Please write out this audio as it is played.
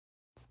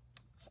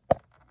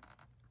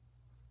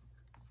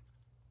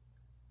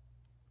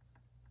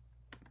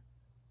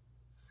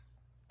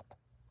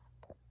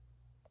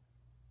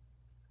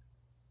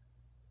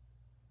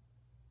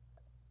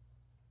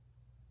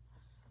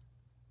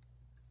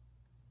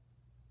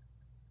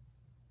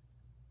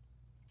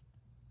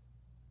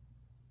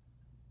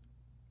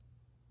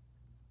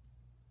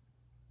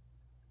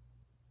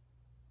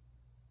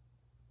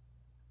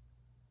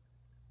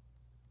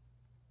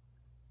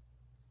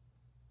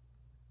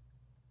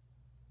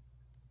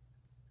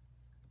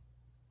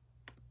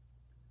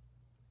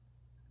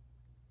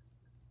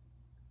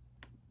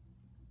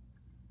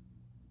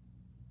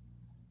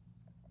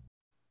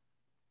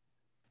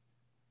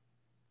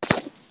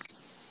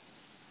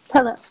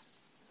Hello.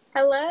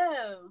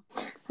 Hello.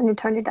 I need to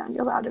turn you down.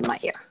 You're loud in my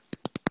ear.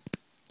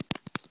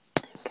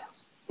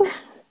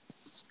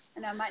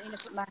 And I might need to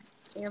put my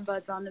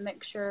earbuds on to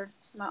make sure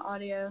my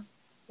audio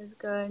is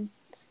good.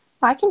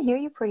 I can hear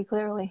you pretty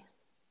clearly.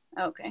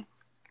 Okay.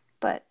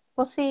 But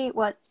we'll see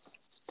what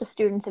the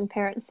students and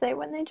parents say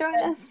when they join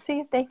us. See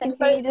if they can hear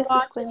Everybody's you just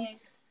as clearly. watching.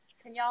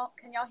 Can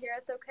y'all hear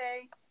us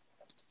okay?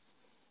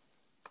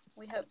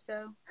 We hope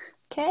so.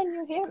 Can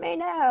you hear me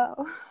now?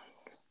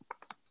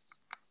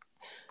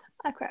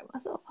 I cracked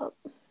myself up.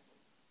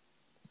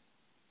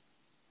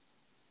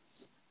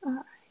 All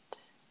right.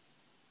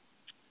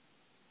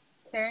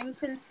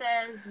 Carrington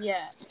says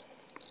yes.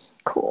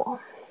 Cool.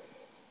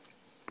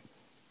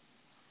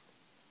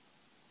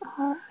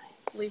 All right.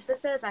 Lisa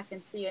says I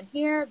can see and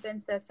hear. Ben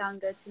says sound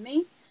good to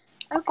me.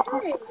 Okay,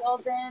 Awesome. well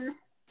then,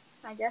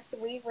 I guess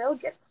we will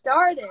get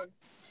started.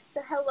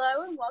 So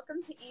hello and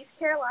welcome to East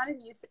Carolina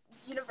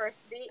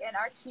University and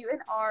our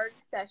Q&R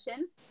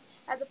session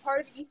as a part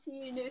of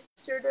ECU New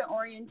Student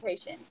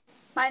Orientation.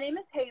 My name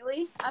is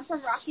Haley. I'm from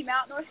Rocky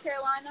Mount, North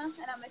Carolina,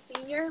 and I'm a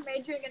senior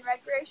majoring in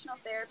recreational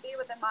therapy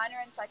with a minor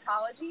in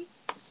psychology.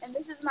 And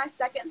this is my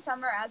second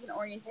summer as an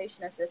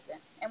orientation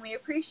assistant. And we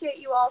appreciate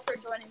you all for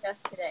joining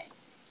us today.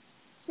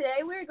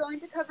 Today we are going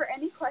to cover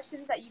any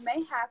questions that you may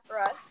have for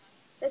us.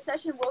 This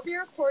session will be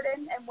recorded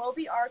and will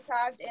be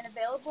archived and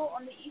available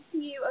on the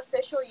ECU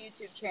official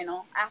YouTube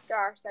channel after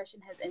our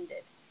session has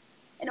ended.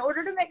 In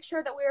order to make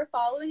sure that we are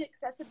following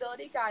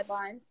accessibility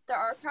guidelines, the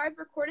archived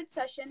recorded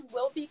session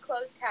will be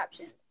closed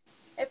captioned.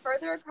 If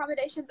further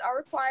accommodations are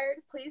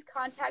required, please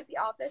contact the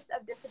Office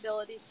of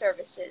Disability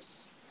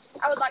Services.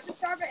 I would like to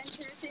start by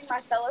introducing my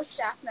fellow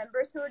staff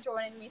members who are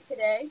joining me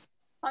today.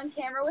 On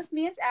camera with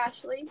me is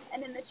Ashley,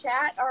 and in the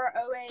chat are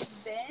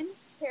OAs Ben,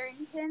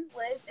 Carrington,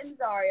 Liz, and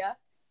Zaria,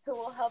 who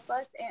will help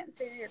us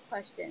answer your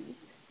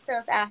questions. So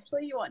if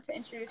Ashley, you want to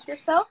introduce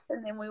yourself,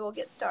 and then we will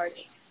get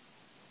started.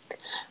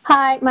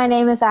 Hi, my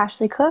name is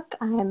Ashley Cook.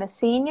 I am a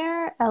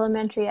senior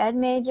elementary ed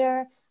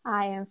major.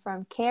 I am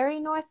from Cary,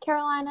 North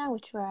Carolina,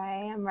 which is where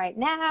I am right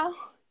now.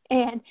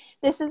 And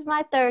this is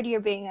my third year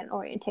being an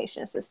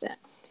orientation assistant.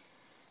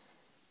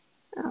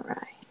 All right.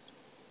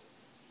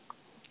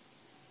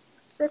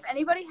 So if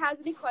anybody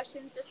has any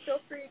questions, just feel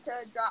free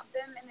to drop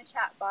them in the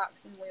chat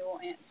box and we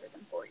will answer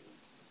them for you.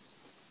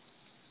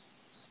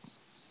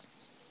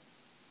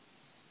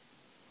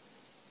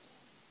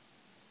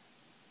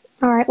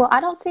 All right, well, I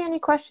don't see any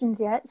questions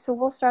yet, so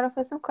we'll start off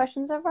with some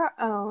questions of our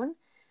own.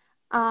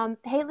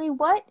 Haley,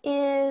 what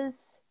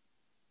is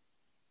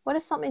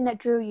something that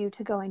drew you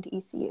to going to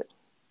ECU?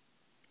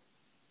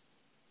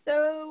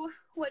 So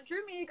what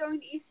drew me to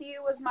going to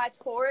ECU was my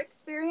tour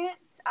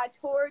experience. I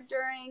toured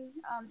during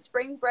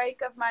spring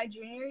break of my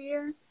junior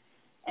year,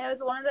 and it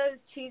was one of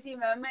those cheesy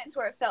moments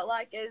where it felt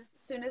like as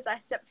soon as I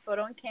stepped foot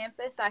on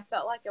campus, I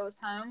felt like I was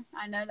home.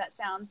 I know that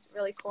sounds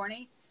really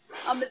corny,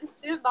 but the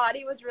student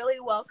body was really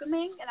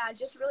welcoming, and I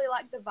just really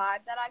liked the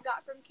vibe that I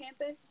got from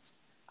campus.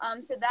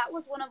 So that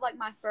was one of like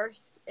my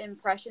first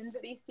impressions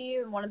of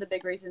ECU and one of the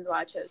big reasons why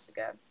I chose to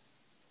go.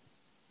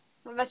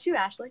 What about you,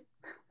 Ashley?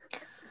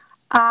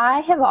 I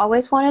have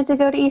always wanted to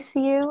go to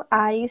ECU.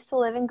 I used to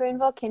live in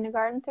Greenville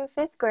kindergarten through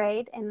 5th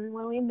grade, and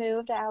when we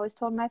moved, I always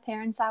told my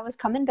parents I was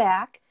coming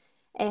back,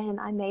 and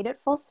I made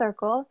it full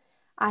circle.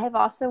 I have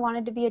also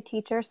wanted to be a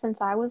teacher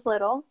since I was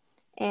little,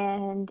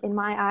 and in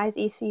my eyes,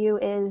 ECU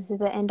is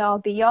the end-all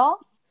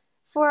be-all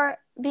for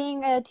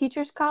being a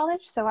teacher's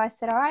college. So I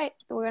said, all right,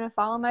 we're going to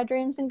follow my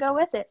dreams and go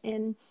with it,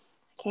 and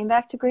I came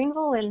back to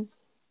Greenville, and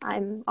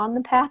I'm on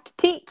the path to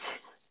teach.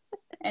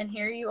 And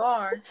here you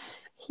are.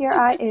 Here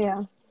I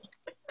am.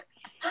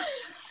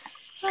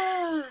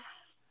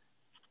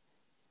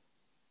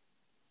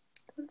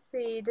 Let's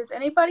see. Does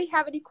anybody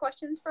have any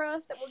questions for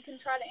us that we can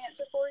try to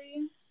answer for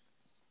you?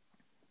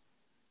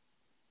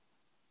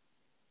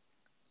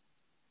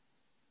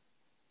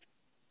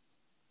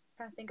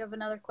 Trying to think of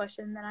another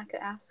question that I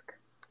could ask.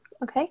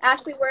 Okay.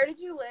 Ashley, where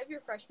did you live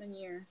your freshman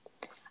year?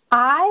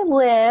 I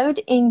lived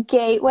in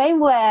Gateway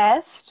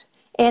West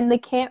in the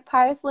Camp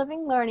Pius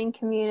Living Learning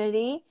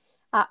Community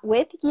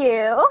with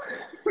you.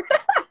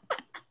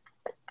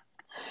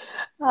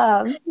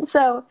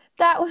 So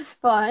that was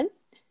fun.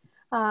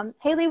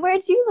 Haley, where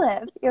did you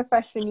live your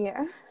freshman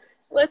year?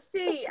 Let's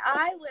see.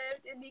 I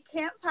lived in the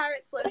Camp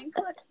Pirates Living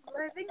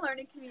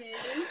Learning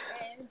Community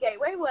in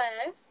Gateway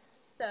West.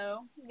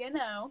 So,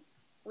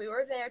 we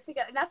were there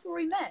together. And that's where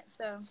we met.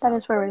 So that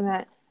is where we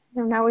met.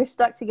 And now we're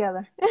stuck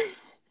together.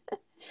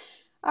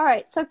 All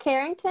right. So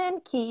Carrington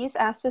Keys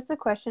asked us the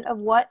question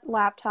of what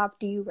laptop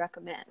do you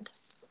recommend?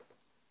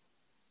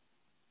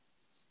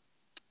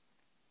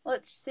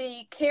 Let's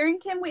see.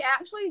 Carrington, we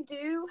actually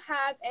do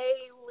have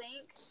a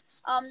link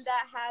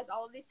that has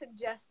all of the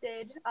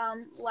suggested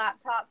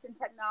laptops and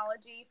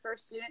technology for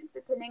students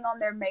depending on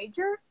their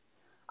major.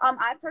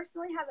 I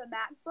personally have a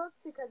MacBook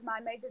because my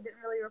major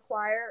didn't really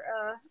require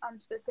a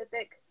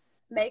specific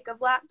make of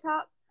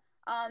laptop.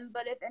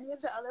 But if any of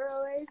the other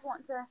OAs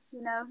want to,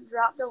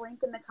 drop the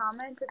link in the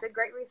comments, it's a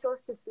great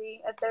resource to see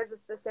if there's a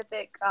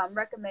specific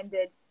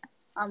recommended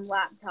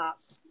laptop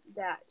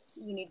that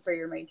you need for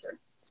your major.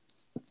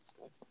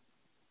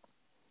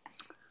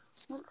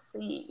 Let's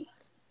see.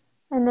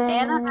 And then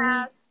Anna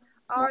asked,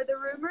 are the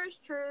rumors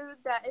true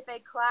that if a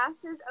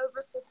class is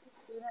over 50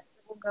 students,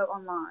 it will go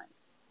online?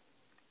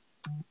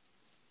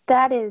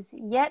 that is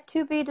yet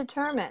to be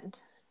determined.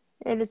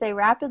 It is a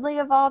rapidly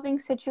evolving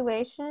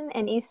situation,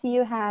 and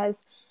ECU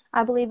has,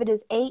 I believe it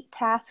is 8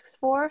 task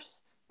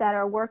force that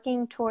are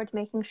working towards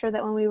making sure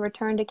that when we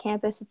return to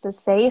campus, it's as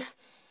safe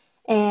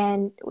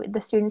and the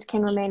students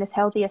can remain as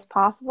healthy as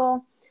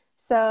possible.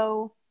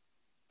 So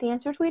the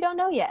answer is we don't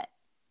know yet.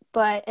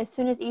 But as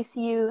soon as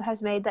ECU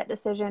has made that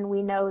decision,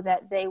 we know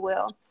that they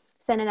will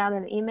send it out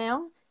an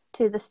email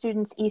to the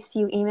students'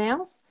 ECU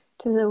emails.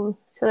 So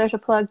there's a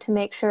plug to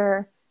make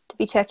sure to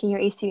be checking your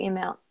ECU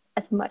email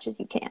as much as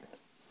you can.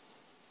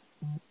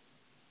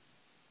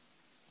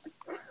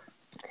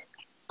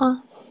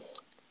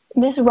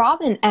 Miss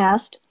Robin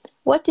asked,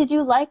 what did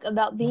you like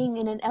about being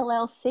in an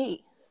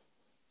LLC?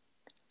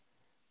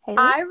 Haley?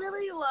 I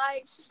really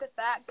liked the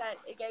fact that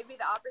it gave me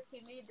the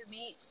opportunity to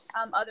meet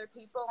other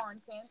people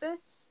on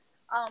campus.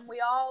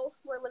 We all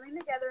were living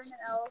together in an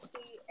LLC,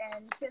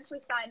 and since we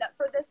signed up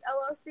for this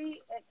LLC,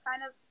 it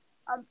kind of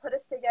put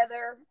us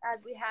together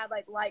as we had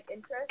like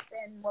interests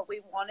in what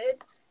we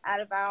wanted out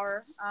of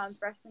our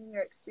freshman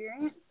year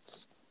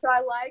experience. So I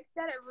liked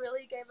that it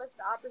really gave us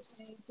the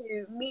opportunity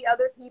to meet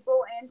other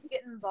people and to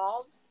get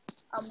involved.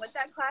 With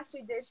that class,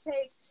 we did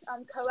take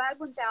COAD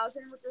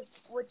 1000,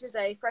 which is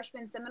a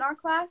freshman seminar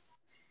class,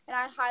 and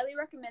I highly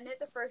recommend it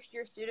to first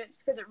year students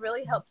because it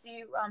really helps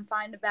you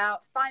find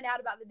out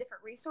about the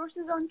different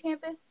resources on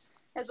campus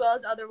as well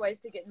as other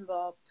ways to get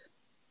involved.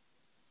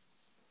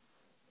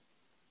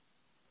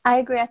 I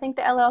agree. I think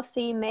the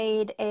LLC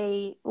made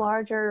a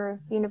larger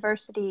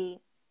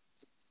university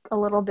a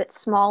little bit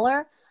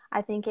smaller.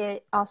 I think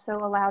it also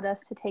allowed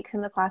us to take some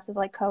of the classes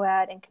like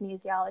COAD and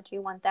Kinesiology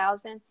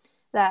 1000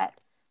 that,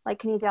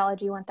 like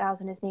Kinesiology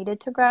 1000, is needed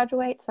to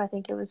graduate. So I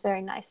think it was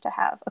very nice to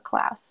have a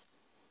class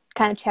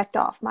kind of checked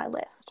off my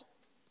list.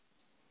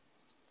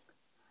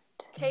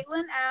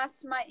 Caitlin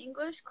asked, my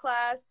English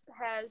class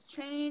has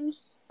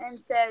changed and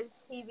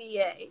says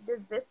TVA.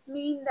 Does this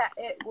mean that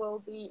it will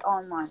be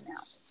online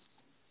now?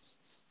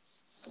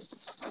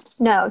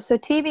 No, so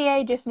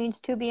TVA just needs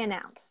to be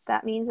announced.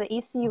 That means that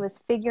ECU is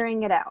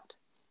figuring it out.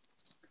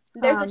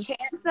 There's a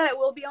chance that it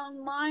will be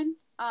online,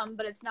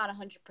 but it's not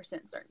 100%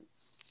 certain.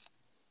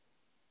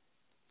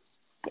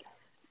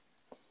 Yes.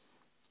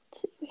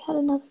 Let's see, we had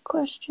another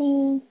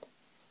question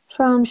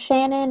from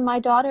Shannon. My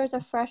daughter is a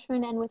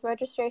freshman, and with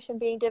registration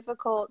being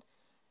difficult,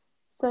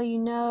 so you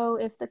know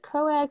if the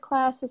co-ed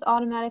class is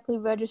automatically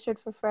registered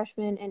for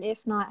freshmen, and if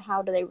not,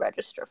 how do they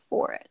register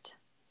for it?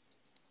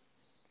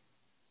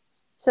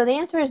 So the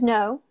answer is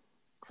no.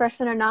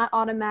 Freshmen are not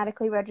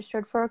automatically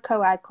registered for a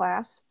co-ed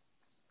class,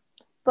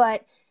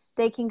 but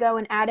they can go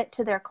and add it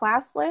to their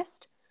class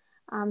list,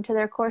 to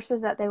their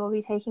courses that they will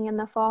be taking in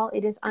the fall.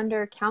 It is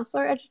under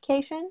counselor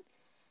education,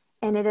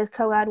 and it is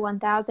COAD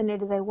 1000.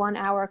 It is a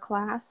 1-hour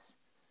class.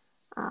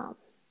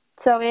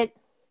 So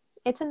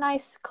it's a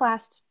nice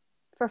class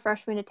for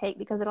freshmen to take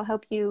because it'll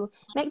help you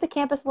make the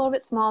campus a little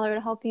bit smaller.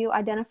 It'll help you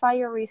identify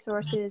your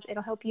resources.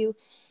 It'll help you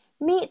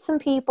meet some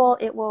people.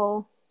 It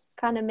will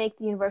kind of make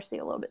the university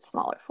a little bit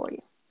smaller for you.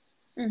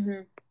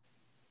 Mm-hmm.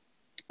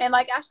 And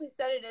like Ashley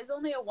said, it is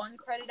only a 1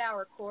 credit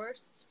hour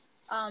course.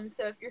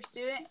 So if your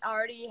student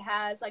already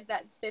has like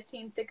that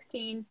 15,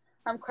 16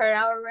 credit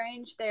hour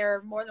range,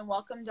 they're more than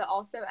welcome to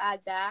also add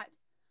that.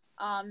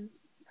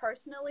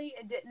 Personally,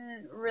 it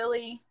didn't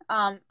really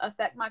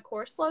affect my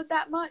course load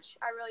that much.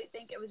 I really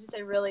think it was just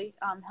a really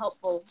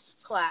helpful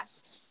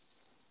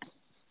class.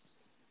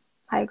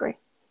 I agree.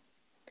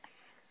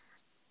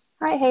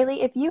 All right,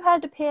 Haley, if you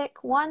had to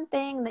pick one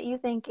thing that you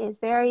think is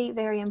very,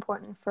 very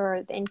important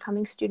for the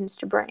incoming students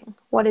to bring,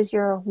 what is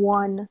your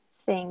one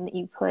thing that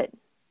you put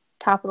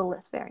top of the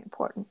list, very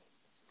important?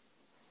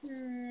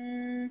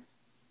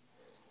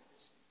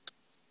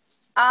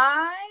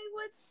 I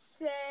would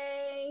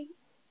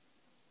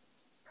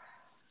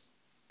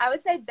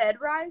say bed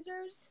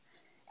risers.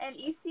 And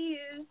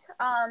ECU's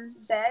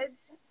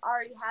beds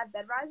already have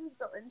bed risers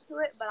built into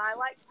it, but I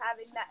liked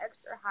having that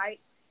extra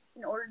height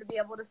in order to be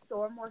able to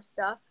store more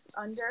stuff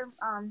under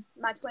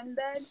my twin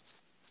bed.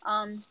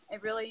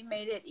 It really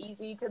made it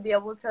easy to be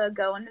able to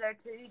go under there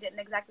too. You didn't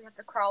exactly have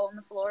to crawl on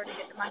the floor to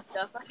get to my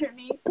stuff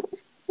underneath.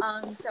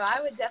 So I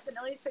would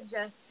definitely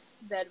suggest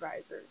bed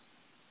risers.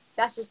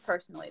 That's just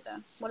personally,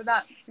 though. What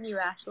about you,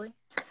 Ashley?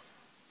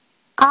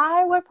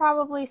 I would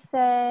probably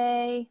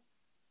say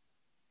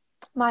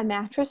my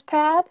mattress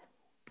pad.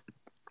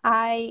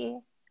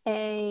 I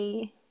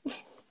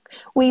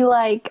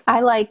like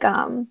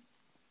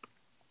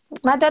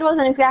my bed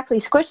wasn't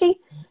exactly squishy,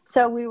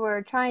 so we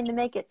were trying to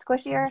make it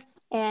squishier,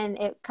 and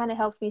it kind of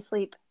helped me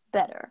sleep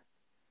better.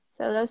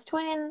 So those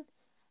twin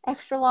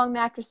extra long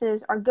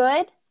mattresses are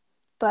good,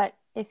 but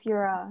if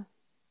you're a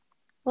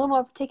little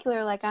more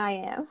particular like I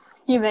am,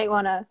 you may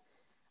want a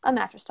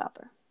mattress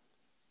topper.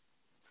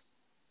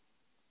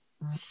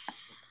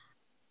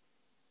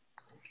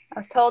 I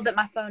was told that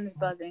my phone is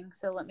buzzing,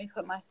 so let me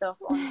put myself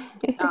on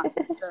Do Not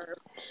Disturb.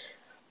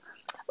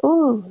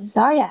 Ooh,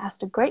 Zarya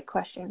asked a great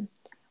question.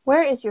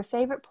 Where is your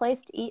favorite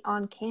place to eat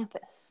on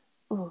campus?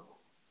 Ooh.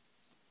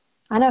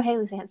 I know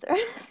Haley's answer.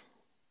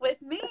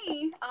 With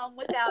me,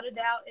 without a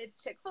doubt,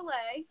 it's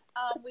Chick-fil-A.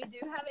 We do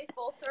have a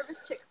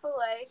full-service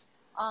Chick-fil-A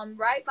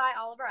right by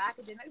all of our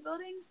academic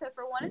buildings. So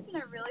for one, it's in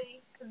a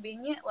really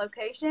convenient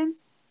location.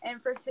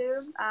 And for two,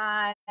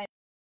 I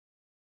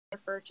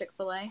prefer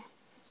Chick-fil-A.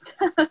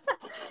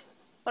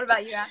 What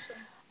about you, Ashley?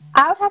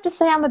 I would have to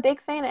say I'm a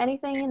big fan of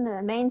anything in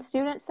the main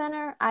student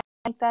center. I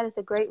think that is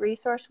a great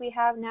resource we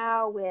have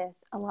now with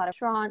a lot of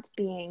restaurants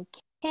being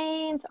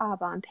Cane's, Au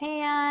Bon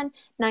Pan,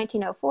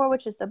 1904,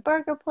 which is the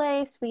burger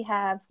place. We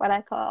have what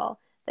I call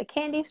the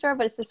candy store,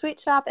 but it's a sweet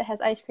shop. It has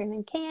ice cream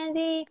and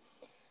candy.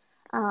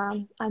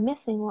 I'm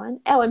missing one.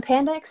 Oh, and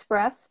Panda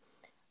Express.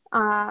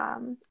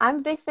 I'm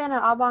a big fan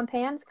of Au Bon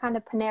Pan. It's kind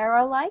of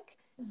Panera-like,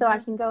 so I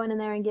can go in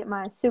there and get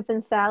my soup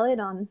and salad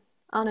on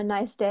a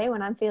nice day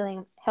when I'm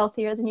feeling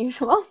healthier than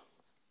usual.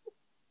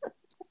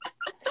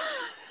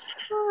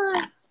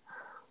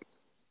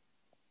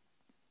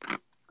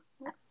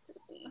 Let's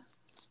see.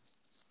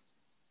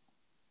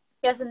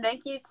 Yes, and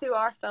thank you to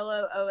our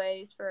fellow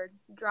OAs for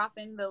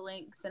dropping the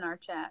links in our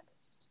chat.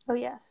 Oh,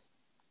 yes.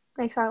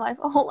 Makes our life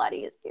a whole lot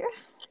easier.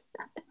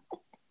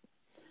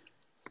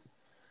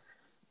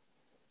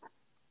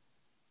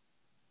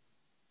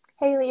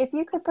 Haley, if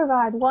you could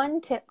provide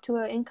one tip to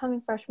an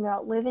incoming freshman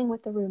about living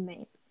with a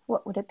roommate,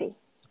 what would it be?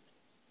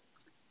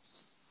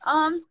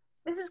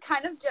 This is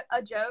kind of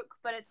a joke,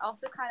 but it's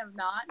also kind of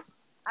not.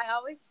 I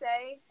always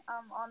say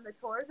on the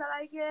tours that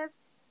I give,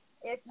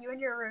 if you and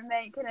your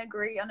roommate can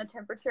agree on a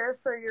temperature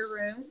for your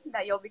room,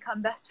 that you'll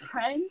become best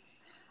friends.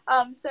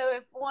 So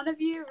if one of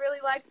you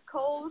really likes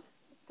cold,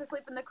 to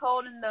sleep in the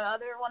cold, and the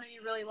other one of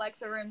you really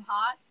likes a room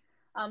hot,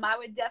 I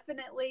would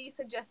definitely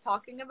suggest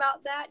talking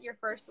about that your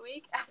first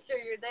week after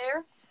you're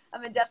there.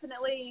 And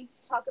definitely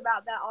talk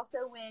about that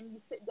also when you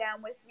sit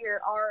down with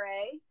your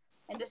RA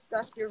and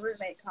discuss your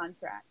roommate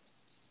contract.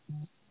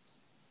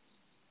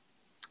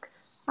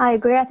 I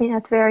agree. I think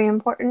that's very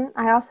important.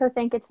 I also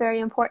think it's very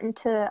important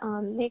to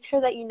make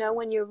sure that you know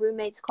when your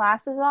roommate's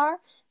classes are,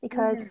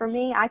 because for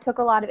me, I took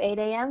a lot of 8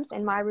 a.m.s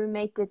and my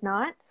roommate did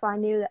not. So I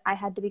knew that I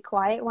had to be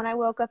quiet when I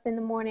woke up in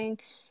the morning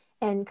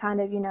and kind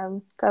of,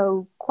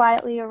 go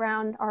quietly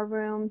around our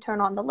room,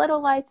 turn on the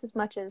little lights as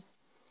much as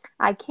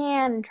I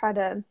can and try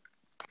to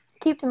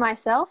keep to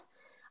myself.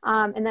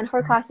 And then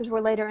her classes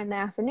were later in the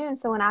afternoon.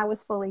 So when I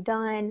was fully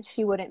done,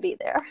 she wouldn't be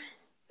there.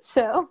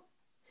 So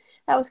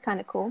that was kind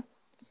of cool.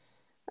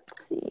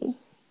 Let's see.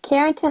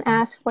 Carrington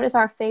asked, what is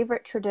our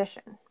favorite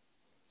tradition?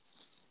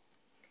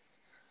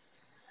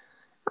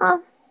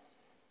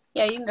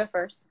 Yeah, you can go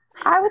first.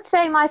 I would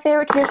say my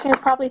favorite tradition is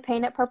probably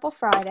Paint It Purple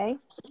Friday.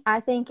 I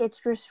think it's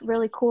just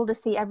really cool to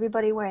see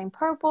everybody wearing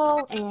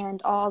purple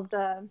and all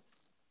the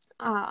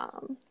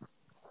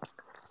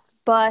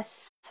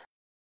bus.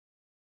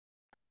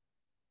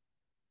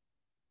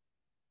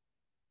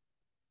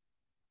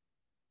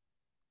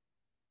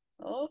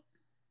 Oh.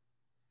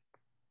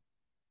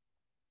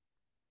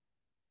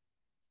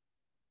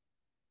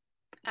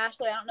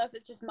 Ashley, I don't know if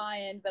it's just my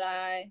end, but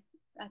I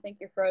think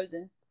you're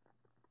frozen.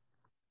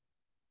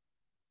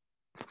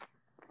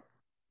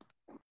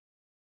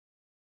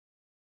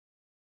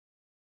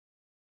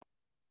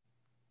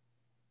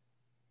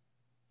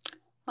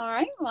 All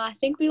right, well, I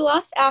think we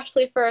lost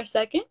Ashley for a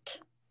second.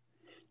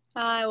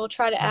 I will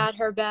try to add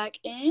her back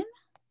in.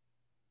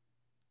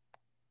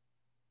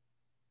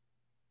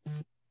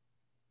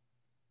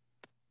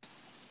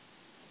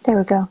 There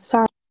we go.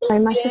 Sorry,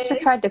 my sister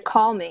tried to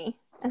call me.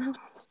 And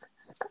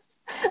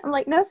I'm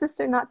like, no,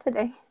 sister, not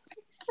today.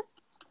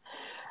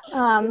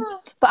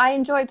 But I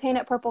enjoy Paint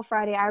It Purple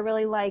Friday. I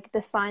really like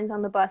the signs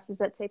on the buses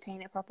that say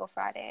Paint It Purple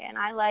Friday. And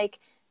I like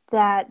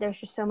that there's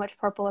just so much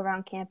purple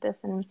around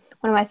campus. And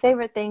one of my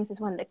favorite things is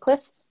when the Cliff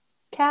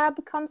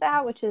Cab comes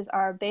out, which is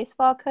our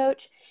baseball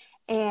coach.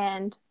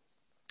 And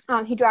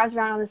he drives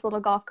around on this little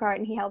golf cart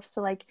and he helps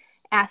to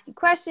ask you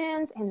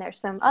questions. And there's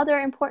some other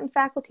important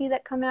faculty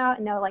that come out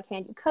and they'll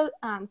hand you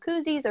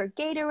koozies or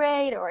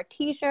Gatorade or a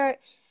t-shirt.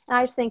 And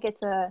I just think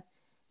it's a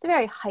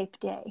very hype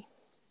day,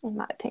 in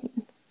my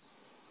opinion.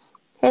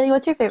 Haley,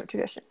 what's your favorite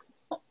tradition?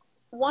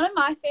 One of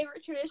my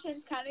favorite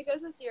traditions kind of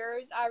goes with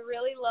yours. I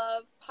really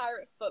love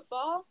pirate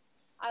football.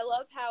 I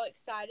love how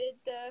excited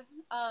the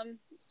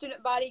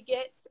student body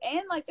gets,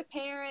 and the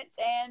parents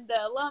and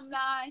the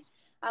alumni.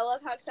 I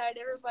love how excited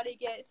everybody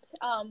gets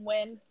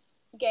when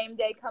game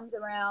day comes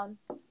around.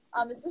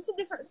 It's just a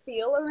different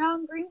feel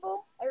around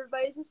Greenville.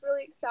 Everybody's just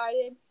really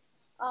excited.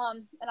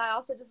 And I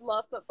also just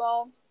love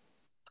football.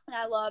 And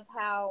I love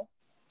how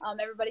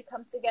everybody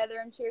comes together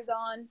and cheers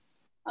on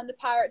the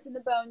Pirates in the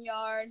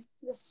Boneyard.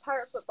 This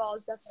pirate football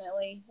is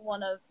definitely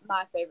one of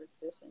my favorite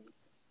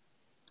traditions.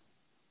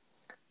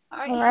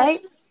 All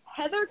right.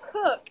 Heather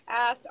Cook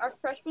asked, are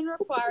freshmen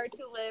required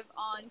to live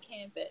on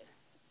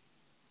campus?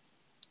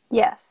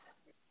 Yes.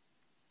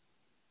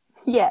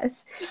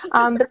 Yes.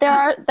 But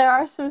there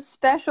are some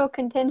special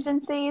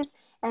contingencies,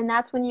 And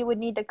that's when you would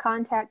need to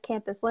contact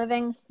Campus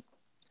Living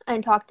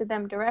and talk to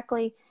them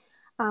directly.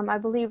 I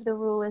believe the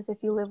rule is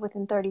if you live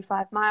within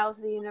 35 miles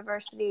of the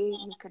university,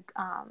 you could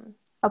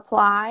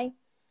apply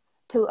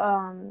to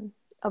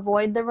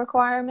avoid the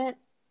requirement.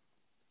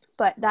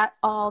 But that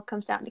all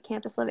comes down to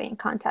Campus Living and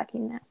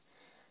contacting them.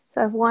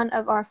 So if one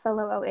of our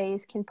fellow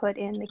OAs can put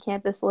in the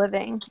Campus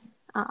Living,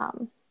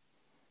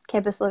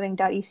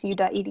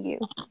 campusliving.ecu.edu,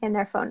 and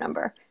their phone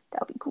number,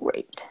 that would be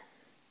great.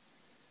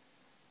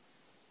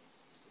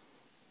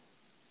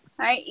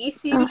 All right,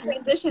 ECU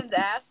Transitions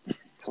asked,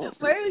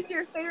 where is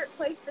your favorite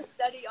place to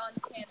study on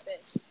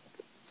campus?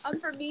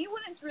 For me,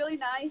 when it's really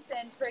nice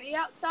and pretty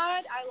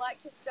outside, I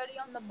like to study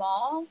on the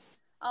mall.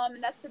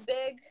 And that's the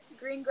big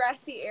green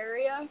grassy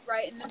area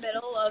right in the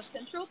middle of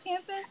Central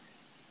Campus.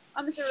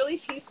 It's a really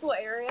peaceful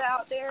area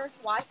out there.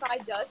 Wi-Fi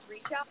does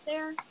reach out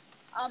there.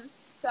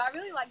 So I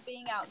really like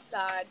being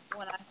outside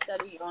when I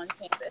study on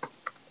campus.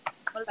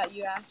 What about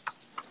you, Ash?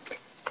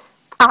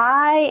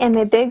 I am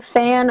a big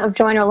fan of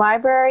Joyner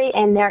Library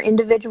and their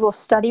individual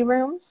study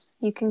rooms.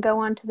 You can go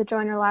onto the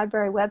Joyner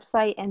Library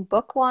website and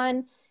book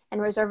one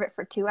and reserve it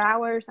for 2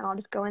 hours. And I'll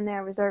just go in there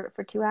and reserve it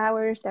for 2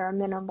 hours. There are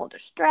minimal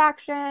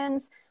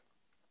distractions.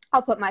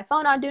 I'll put my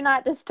phone on Do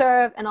Not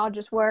Disturb, and I'll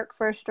just work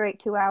for a straight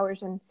 2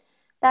 hours. And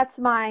that's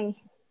my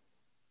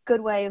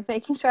good way of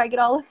making sure I get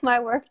all of my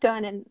work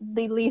done and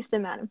the least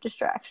amount of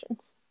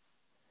distractions.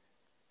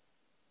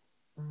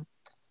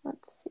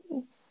 Let's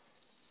see.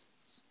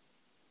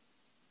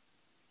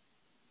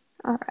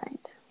 All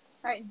right.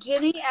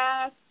 Jenny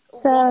asked,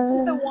 what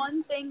was the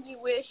one thing you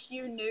wish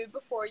you knew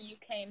before you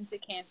came to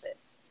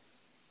campus?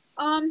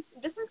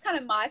 This is kind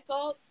of my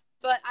fault,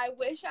 but I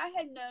wish I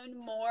had known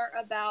more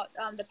about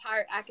the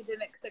Pirate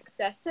Academic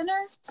Success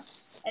Center,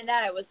 and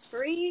that it was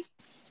free,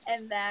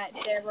 and that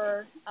there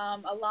were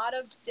a lot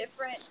of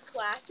different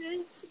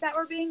classes that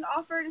were being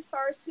offered as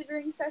far as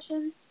tutoring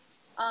sessions.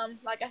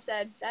 Like I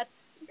said,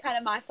 that's kind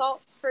of my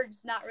fault for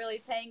just not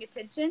really paying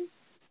attention.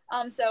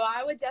 So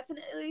I would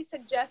definitely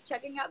suggest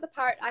checking out the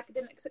Pirate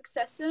Academic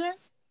Success Center.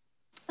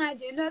 I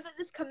do know that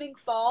this coming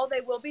fall, they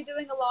will be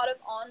doing a lot of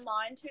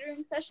online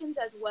tutoring sessions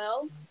as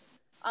well.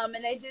 And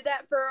they do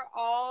that for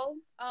all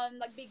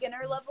like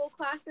beginner level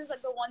classes,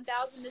 like the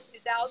 1,000 to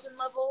 2,000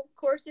 level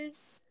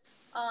courses.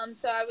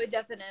 So I would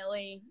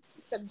definitely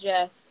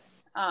suggest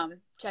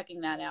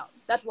checking that out.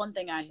 That's one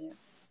thing I knew.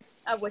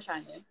 I wish I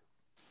knew.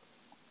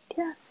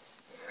 Yes.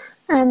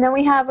 And then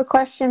we have a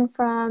question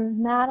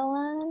from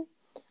Madeline.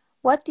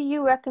 What do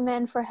you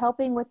recommend for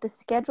helping with the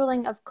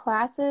scheduling of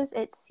classes?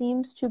 It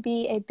seems to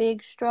be a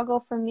big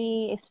struggle for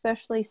me,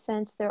 especially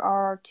since there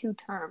are 2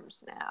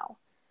 terms now.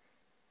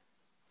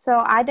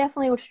 So I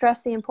definitely would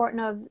stress the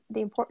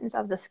importance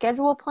of the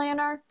schedule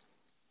planner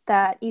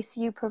that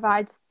ECU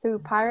provides through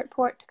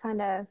PiratePort to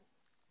kind of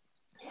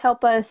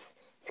help us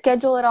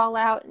schedule it all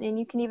out. And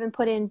you can even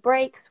put in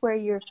breaks where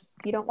you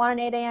don't want an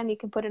 8 a.m., you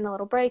can put in a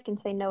little break and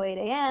say no 8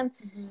 a.m.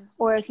 Mm-hmm.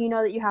 Or if you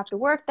know that you have to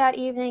work that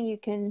evening, you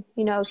can,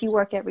 if you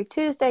work every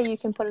Tuesday, you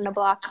can put in a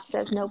block that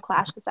says no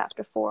classes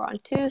after 4 on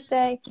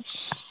Tuesday.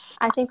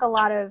 I think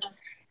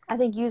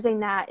using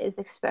that is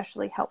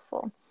especially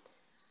helpful.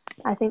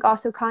 I think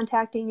also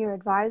contacting your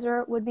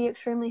advisor would be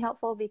extremely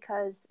helpful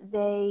because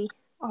they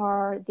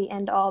are the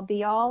end-all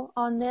be-all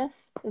on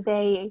this.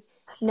 They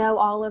know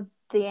all of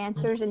the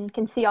answers and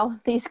can see all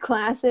of these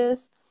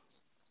classes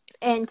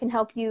and can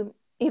help you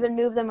even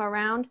move them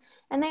around.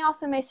 And they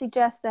also may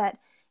suggest that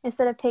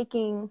instead of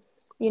taking,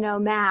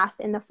 math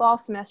in the fall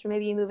semester,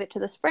 maybe you move it to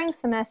the spring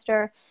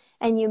semester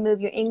and you move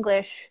your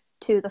English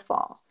to the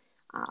fall.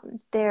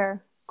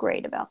 They're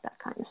great about that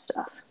kind of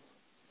stuff.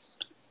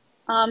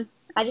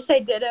 I just say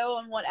ditto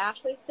on what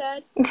Ashley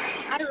said.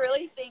 I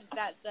really think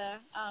that the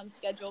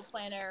schedule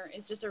planner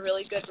is just a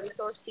really good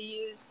resource to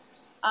use.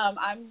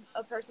 I'm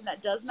a person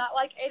that does not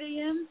like 8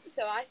 a.m.s,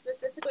 so I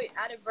specifically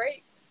add a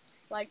break,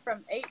 like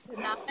from 8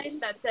 to 9,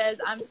 that says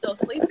I'm still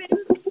sleeping.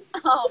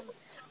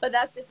 But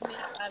that's just me.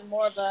 I'm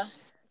more of a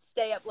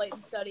stay up late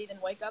and study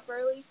than wake up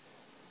early.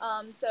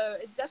 So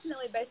it's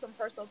definitely based on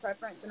personal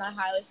preference, and I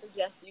highly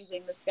suggest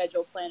using the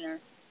schedule planner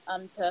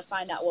to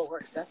find out what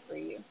works best for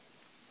you.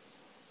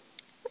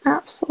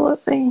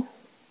 Absolutely.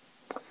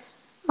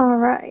 All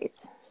right.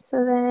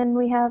 So then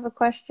we have a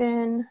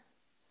question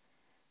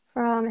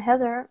from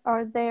Heather.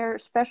 Are there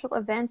special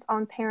events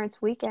on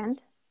Parents'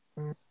 Weekend?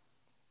 Okay.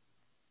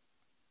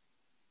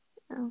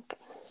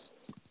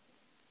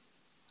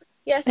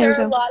 Yes, there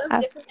are a lot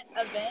of different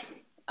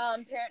events.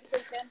 Parents'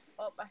 Weekend.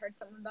 Oh, I heard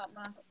something about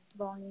my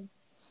volume.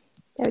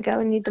 There we go.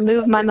 I need to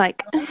move my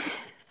mic.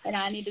 And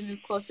I need to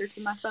move closer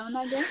to my phone,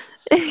 I guess.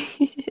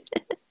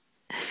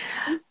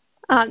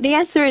 The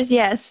answer is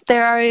yes.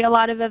 There are a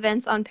lot of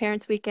events on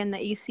Parents' Weekend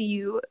that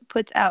ECU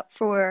puts out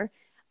for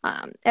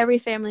every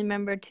family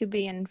member to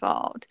be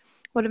involved.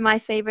 One of my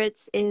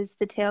favorites is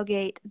the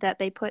tailgate that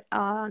they put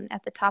on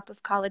at the top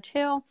of College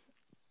Hill,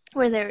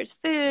 where there's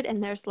food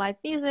and there's live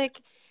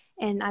music,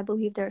 and I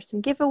believe there are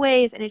some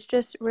giveaways, and it's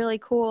just really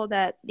cool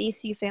that the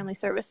ECU Family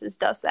Services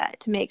does that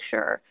to make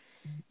sure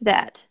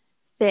that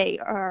they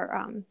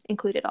are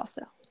included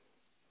also.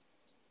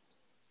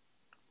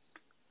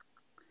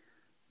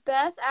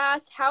 Beth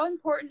asked, how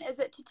important is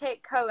it to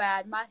take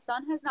co-ed? My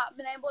son has not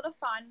been able to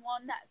find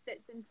one that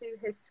fits into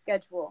his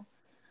schedule.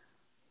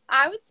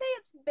 I would say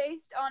it's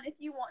based on if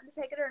you want to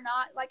take it or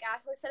not. Like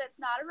Ashley said, it's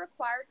not a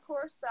required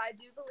course, but I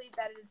do believe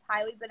that it is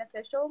highly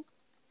beneficial.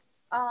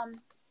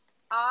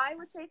 I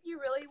would say if you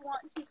really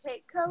want to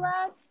take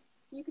co-ed,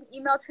 you can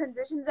email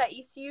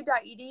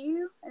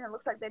transitions@ecu.edu, and it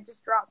looks like they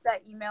just dropped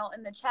that email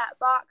in the chat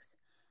box.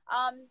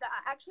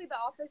 Actually, the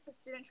Office of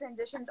Student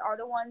Transitions are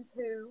the ones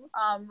who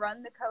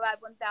run the co-ed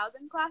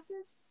 1000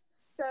 classes.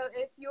 So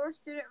if your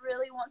student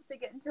really wants to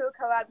get into a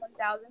co-ed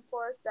 1000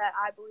 course, that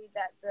I believe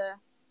that the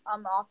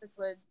office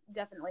would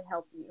definitely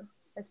help you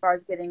as far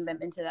as getting them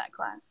into that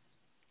class.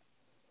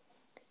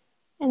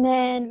 And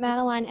then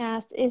Madeline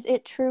asked, is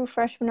it true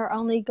freshmen are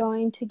only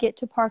going to get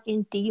to park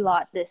in D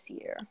lot this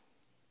year?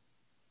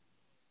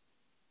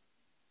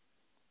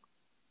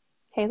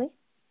 Haley?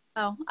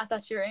 Oh, I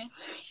thought you were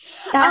answering.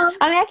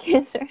 I can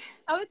answer.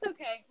 Oh, it's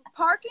okay.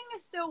 Parking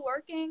is still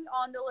working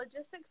on the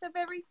logistics of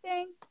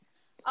everything.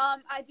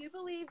 I do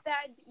believe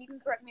that, you can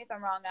correct me if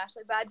I'm wrong,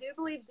 Ashley, but I do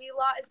believe D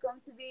lot is going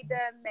to be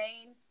the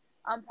main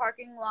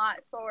parking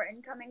lot for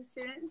incoming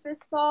students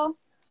this fall.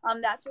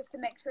 That's just to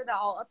make sure that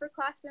all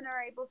upperclassmen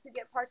are able to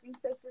get parking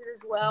spaces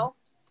as well.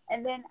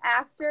 And then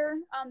after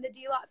the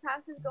D lot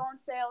passes go on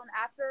sale and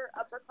after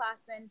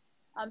upperclassmen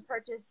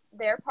purchase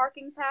their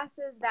parking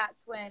passes,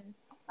 that's when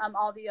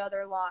all the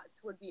other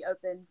lots would be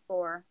open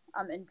for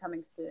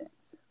incoming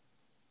students.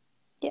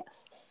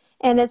 Yes.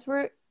 And it's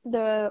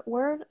the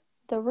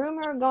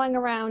rumor going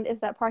around is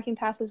that parking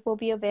passes will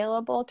be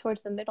available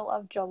towards the middle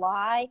of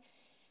July.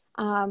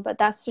 But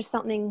that's just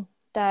something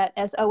that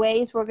as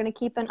OAs we're going to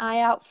keep an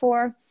eye out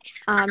for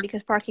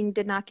because parking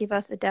did not give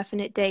us a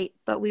definite date,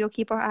 but we will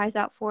keep our eyes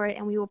out for it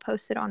and we will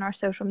post it on our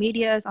social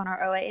medias, on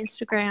our OA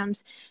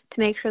Instagrams to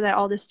make sure that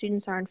all the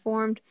students are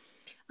informed.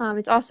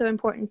 It's also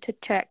important to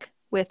check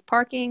with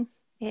parking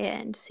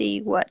and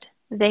see what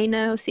they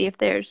know, see if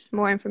there's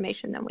more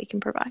information than we can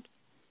provide.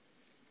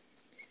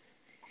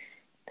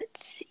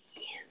 Let's see.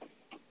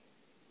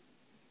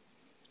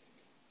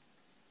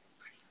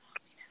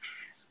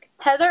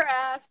 Heather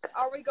asked,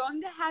 are we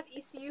going to have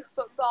ECU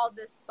football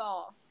this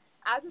fall?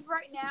 As of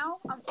right now,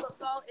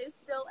 football is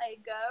still a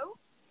go.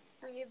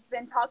 We've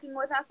been talking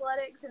with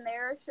athletics, and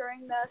they're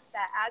assuring us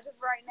that as of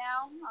right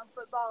now,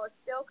 football is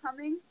still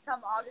coming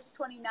come August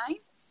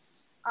 29th.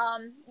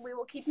 We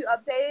will keep you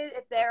updated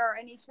if there are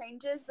any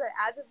changes, but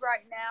as of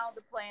right now,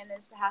 the plan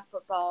is to have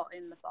football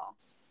in the fall.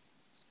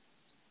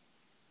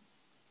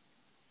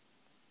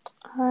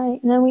 All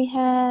right, and then we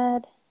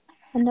had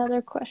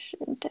another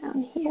question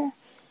down here.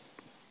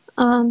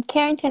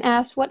 Carrington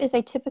asked, what is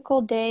a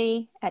typical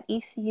day at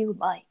ECU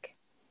like?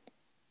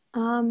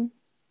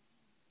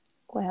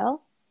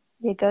 Well,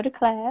 you go to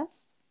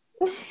class.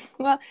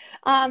 Well,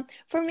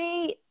 for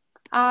me,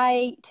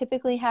 I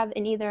typically have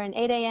either an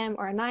 8 a.m.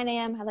 or a 9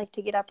 a.m. I like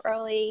to get up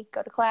early,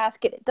 go to class,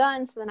 get it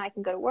done, so then I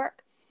can go to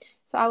work.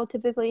 So I will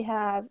typically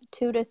have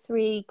 2 to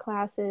 3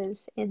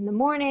 classes in the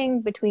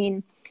morning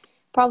between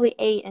probably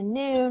 8 and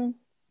noon.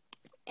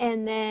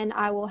 And then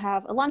I will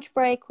have a lunch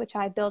break, which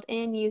I built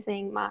in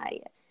using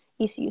my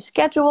ECU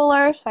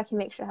scheduler so I can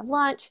make sure I have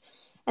lunch.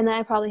 And then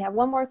I probably have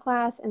one more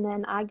class, and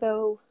then I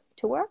go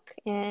to work.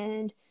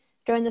 And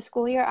during the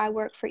school year, I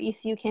work for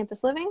ECU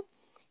Campus Living,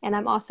 and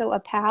I'm also a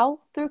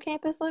PAL through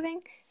Campus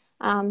Living,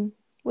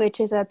 which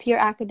is a peer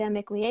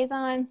academic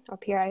liaison or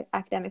peer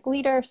academic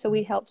leader. So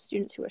we help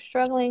students who are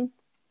struggling.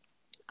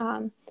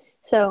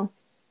 So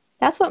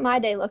that's what my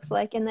day looks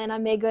like. And then I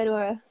may go to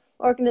a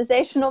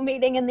organizational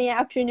meeting in the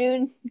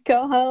afternoon,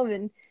 go home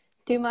and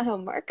do my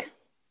homework.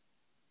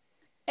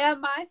 Yeah,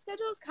 my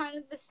schedule is kind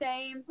of the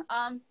same.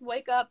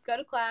 Wake up, go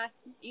to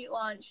class, eat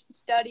lunch,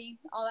 study,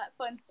 all that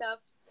fun stuff.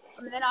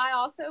 And then I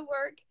also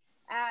work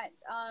at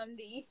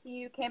the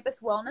ECU Campus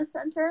Wellness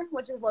Center,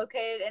 which is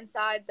located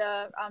inside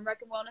the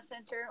Rec and Wellness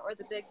Center, or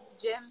the big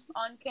gym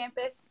on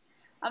campus.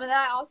 And then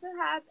I also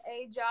have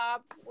a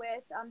job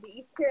with the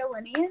East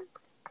Carolinian,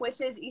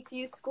 which is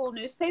ECU's school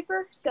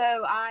newspaper. So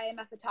I am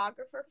a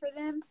photographer for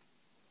them.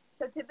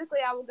 So typically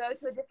I will go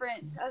to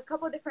a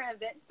couple of different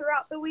events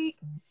throughout the week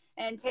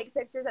and take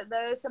pictures at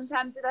those.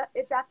 Sometimes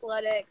it's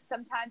athletics,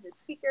 sometimes it's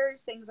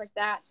speakers, things like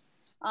that.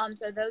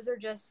 So those are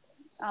just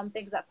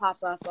things that pop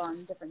up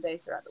on different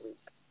days throughout the week.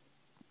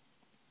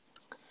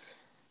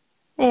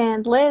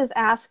 And Liz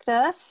asked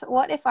us,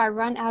 what if I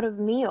run out of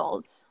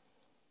meals?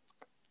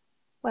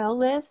 Well,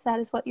 Liz, that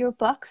is what your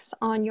bucks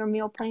on your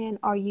meal plan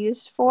are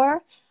used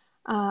for.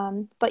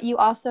 But you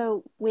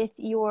also, with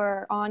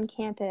your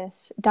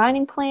on-campus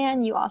dining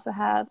plan, you also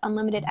have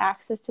unlimited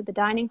access to the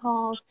dining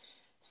halls,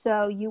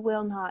 so you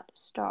will not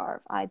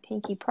starve. I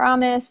pinky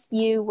promise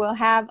you will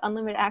have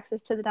unlimited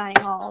access to the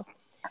dining halls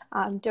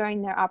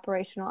during their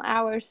operational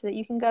hours so that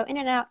you can go in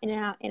and out, in and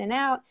out, in and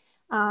out,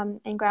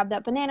 and grab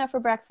that banana for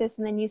breakfast,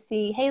 and then you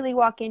see Haley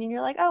walk in, and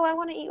you're like, oh, I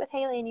want to eat with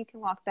Haley, and you can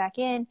walk back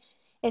in.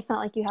 It's not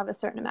like you have a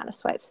certain amount of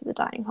swipes to the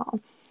dining hall,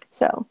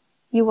 so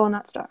you will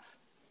not starve.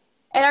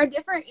 And our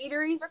different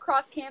eateries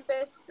across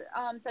campus,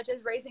 such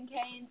as Raising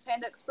Cane's,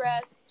 Panda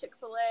Express,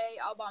 Chick-fil-A,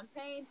 Au Bon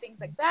Pain,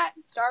 things like that,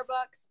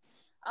 Starbucks,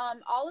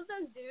 all of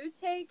those do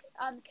take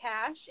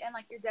cash and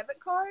like your debit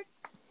card.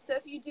 So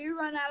if you do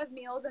run out of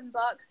meals and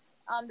bucks,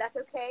 that's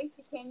okay.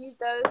 You can use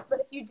those. But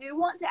if you do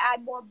want to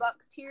add more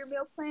bucks to your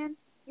meal plan,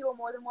 you are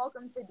more than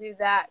welcome to do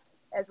that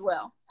as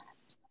well.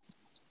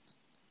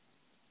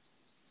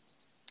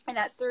 And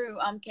that's through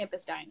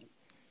campus dining.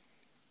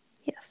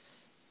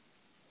 Yes.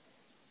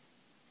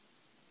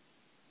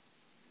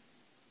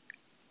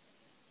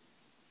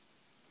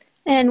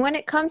 And when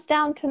it comes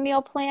down to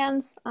meal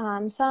plans,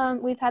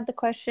 we've had the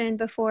question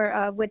before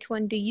of which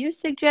one do you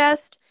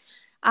suggest?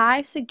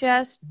 I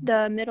suggest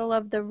the middle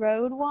of the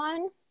road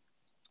one.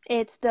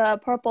 It's the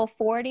purple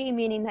 40,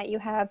 meaning that you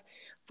have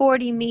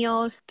 40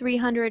 meals,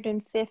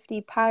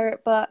 350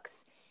 pirate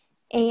bucks,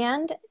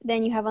 and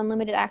then you have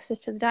unlimited access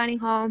to the dining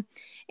hall.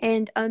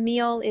 And a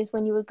meal is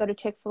when you would go to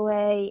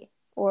Chick-fil-A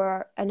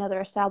or another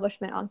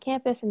establishment on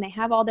campus and they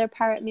have all their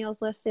pirate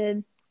meals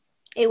listed.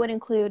 It would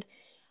include,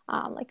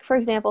 like, for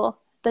example,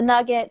 the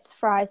nuggets,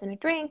 fries, and a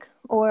drink,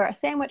 or a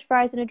sandwich,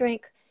 fries, and a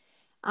drink.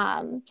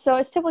 So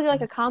it's typically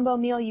like a combo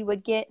meal you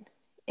would get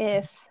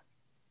if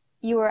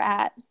you were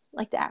at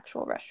like the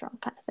actual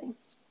restaurant kind of thing.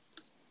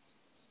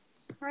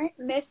 All right,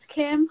 Miss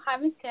Kim, hi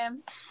Miss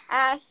Kim,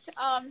 asked,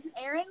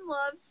 Aaron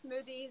loves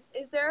smoothies.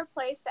 Is there a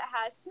place that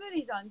has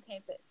smoothies on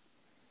campus?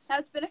 Now,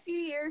 it's been a few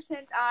years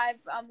since I've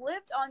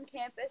lived on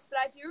campus, but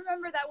I do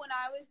remember that when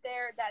I was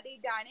there, that the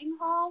dining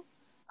hall,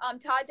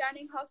 Todd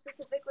Dining Hall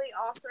specifically,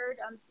 offered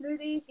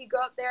smoothies. You go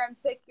up there and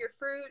pick your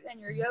fruit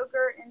and your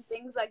yogurt and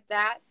things like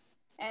that,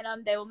 and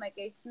they will make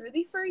a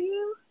smoothie for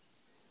you.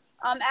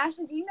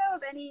 Ashley, do you know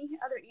of any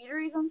other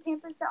eateries on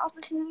campus that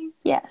offer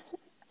smoothies? Yes.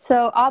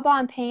 So Au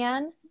Bon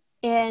Pan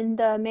and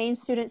the main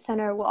student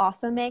center will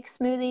also make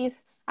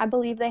smoothies. I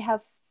believe they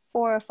have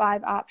 4 or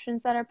 5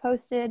 options that are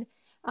posted.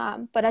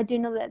 But I do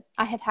know that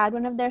I have had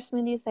one of their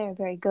smoothies. They are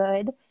very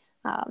good.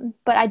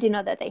 But I do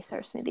know that they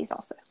serve smoothies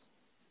also.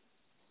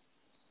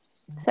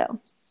 So,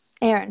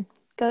 Aaron,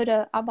 go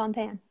to Au Bon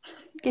Pan.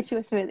 Get you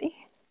a smoothie.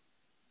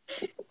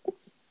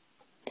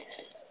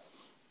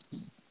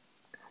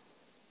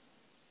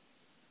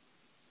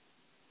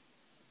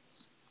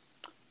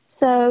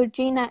 So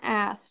Gina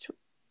asked,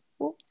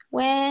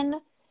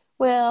 when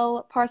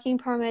will parking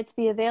permits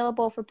be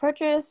available for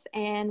purchase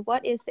and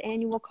what is the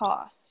annual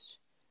cost?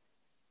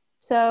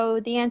 So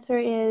the answer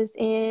is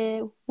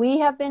we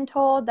have been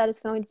told that it's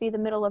going to be the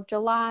middle of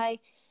July,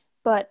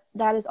 but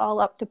that is all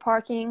up to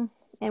parking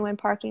and when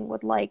parking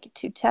would like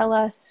to tell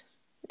us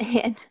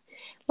and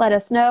let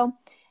us know.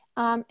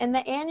 And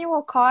the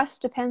annual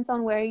cost depends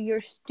on where your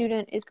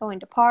student is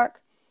going to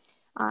park.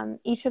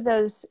 Each of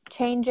those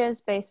changes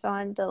based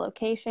on the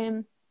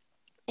location.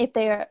 If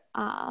they're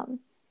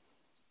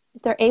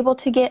able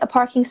to get a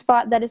parking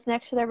spot that is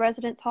next to their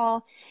residence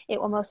hall, it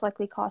will most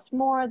likely cost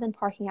more than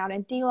parking out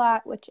in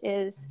D-Lot, which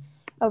is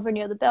over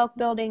near the Belk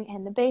building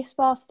and the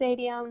baseball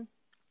stadium.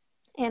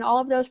 And all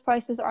of those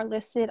prices are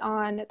listed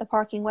on the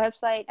parking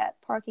website at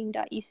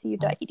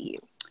parking.ecu.edu.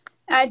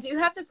 I do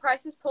have the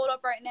prices pulled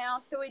up right now.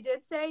 So we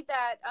did say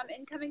that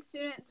incoming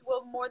students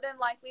will more than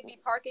likely be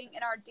parking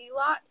in our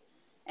D-Lot.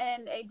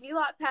 And a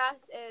D-Lot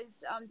pass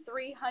is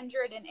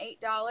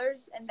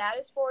 $308, and that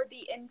is for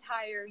the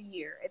entire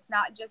year. It's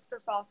not just for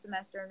fall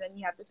semester, and then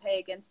you have to pay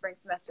again spring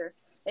semester.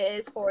 It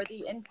is for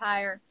the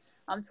entire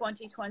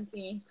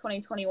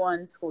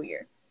 2020-2021 school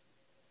year.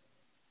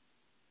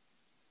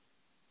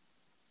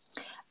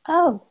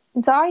 Oh,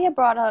 Zaria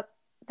brought up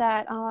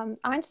that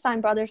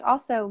Einstein Brothers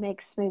also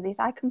makes smoothies.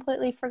 I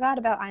completely forgot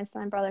about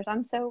Einstein Brothers.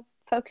 I'm so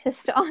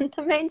focused on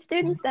the main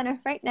student center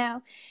right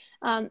now.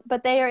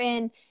 But they are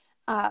in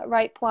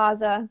Wright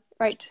Plaza,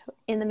 right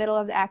in the middle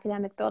of the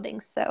academic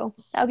buildings. So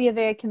that would be a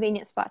very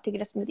convenient spot to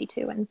get a smoothie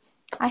to. And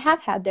I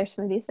have had their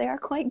smoothies. They are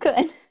quite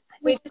good.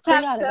 We just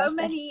have so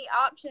many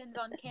options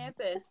on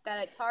campus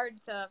that it's hard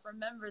to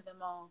remember them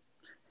all.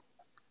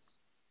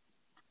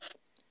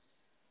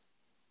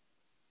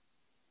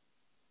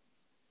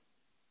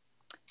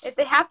 If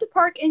they have to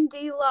park in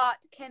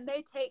D-Lot, can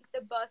they take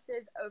the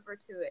buses over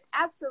to it?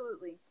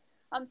 Absolutely.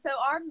 So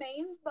our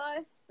main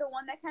bus, the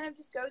one that kind of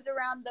just goes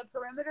around the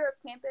perimeter of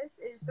campus,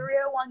 is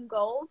 301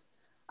 Gold.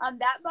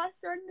 That bus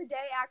during the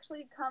day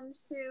actually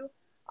comes to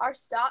our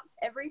stops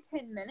every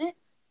 10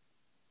 minutes.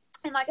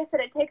 And like I said,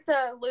 it takes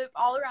a loop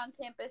all around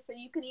campus, so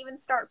you can even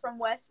start from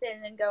West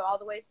End and go all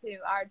the way to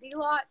our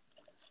D-Lot.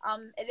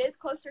 It is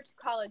closer to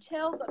College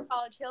Hill, but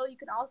College Hill, you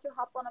can also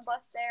hop on a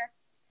bus there,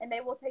 and they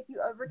will take you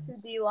over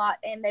to D-Lot,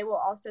 and they will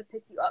also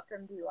pick you up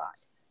from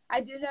D-Lot. I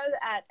do know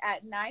that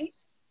at night,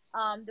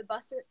 the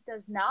bus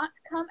does not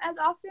come as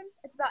often.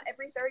 It's about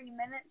every 30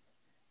 minutes.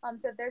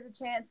 So if there's a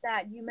chance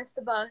that you miss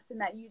the bus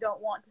and that you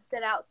don't want to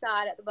sit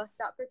outside at the bus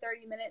stop for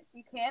 30 minutes,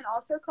 you can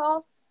also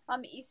call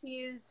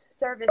ECU's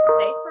service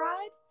Safe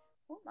Ride.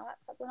 Oh, my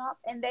laptop went off.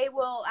 And they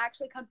will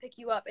actually come pick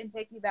you up and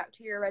take you back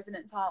to your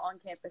residence hall on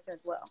campus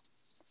as well.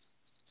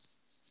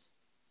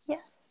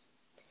 Yes.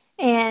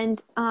 And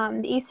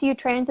the ECU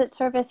Transit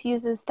Service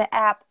uses the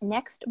app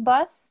Next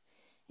Bus.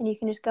 and you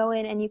can just go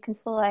in and you can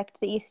select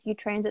the ECU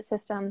transit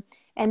system,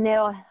 and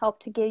it'll help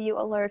to give you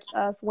alerts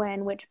of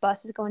when which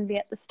bus is going to be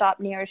at the stop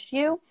nearest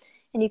you.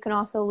 And you can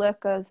also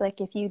look of, like,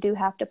 if you do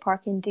have to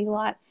park in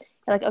D-Lot,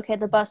 you're like, okay,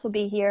 the bus will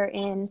be here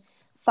in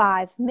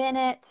 5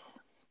 minutes.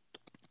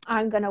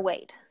 I'm going to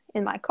wait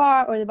in my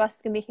car, or the bus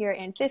is going to be here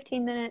in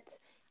 15 minutes.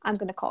 I'm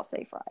going to call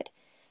Safe Ride.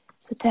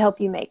 So to help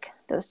you make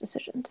those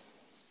decisions.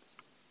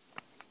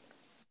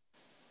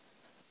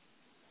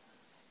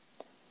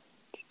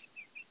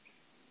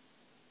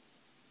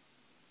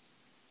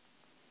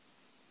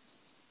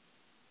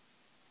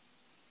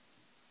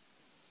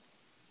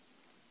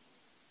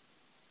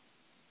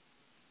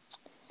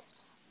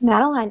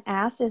 Madeline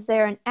asked, is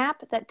there an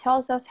app that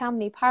tells us how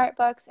many pirate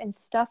bucks and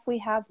stuff we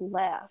have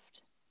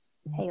left?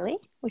 Haley,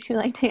 would you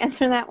like to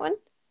answer that one?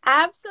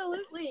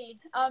 Absolutely.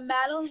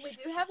 Madeline, we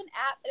do have an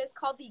app. It is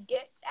called the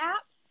Get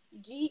app,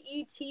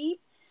 G-E-T.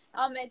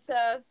 It's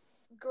a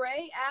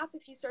gray app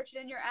if you search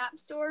it in your app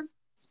store.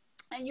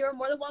 And you're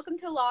more than welcome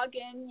to log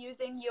in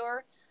using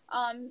your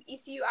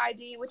ECU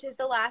ID, which is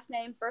the last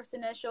name, first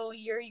initial,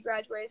 year you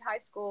graduated high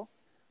school.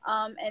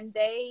 And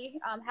they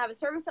have a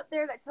service up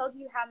there that tells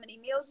you how many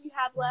meals you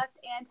have left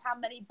and how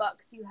many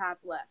bucks you have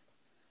left.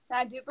 And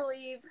I do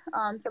believe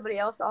somebody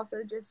else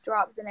also just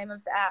dropped the name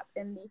of the app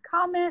in the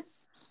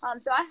comments.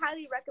 So I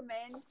highly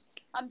recommend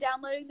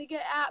downloading the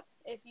Get app.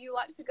 If you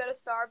like to go to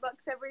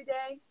Starbucks every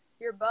day,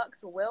 your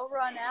bucks will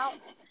run out.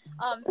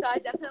 So I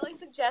definitely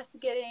suggest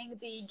getting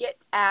the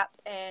Get app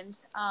and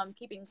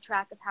keeping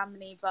track of how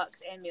many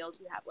bucks and meals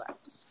you have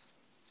left.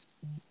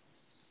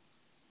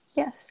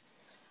 Yes.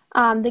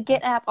 The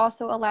Get app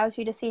also allows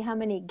you to see how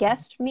many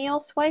guest meal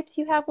swipes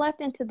you have left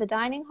into the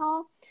dining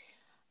hall.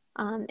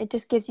 It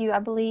just gives you, I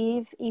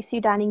believe, ECU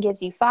Dining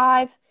gives you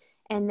 5.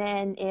 And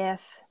then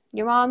if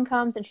your mom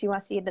comes and she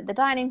wants to eat at the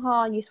dining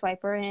hall, you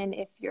swipe her in.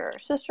 If your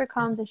sister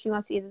comes and she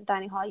wants to eat at the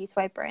dining hall, you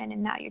swipe her in.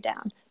 And now you're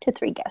down to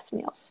 3 guest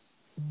meals,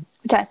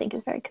 which I think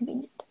is very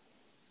convenient.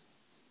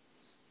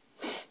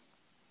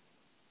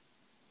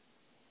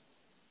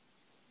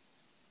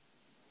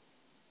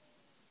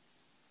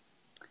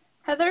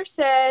 Heather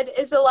said,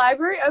 is the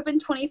library open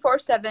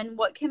 24/7?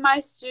 What can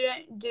my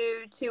student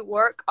do to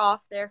work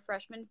off their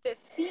freshman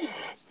 15?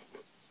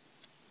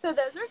 So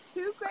those are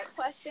 2 great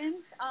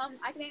questions.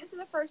 I can answer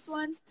the first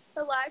one.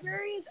 The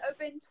library is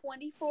open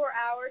 24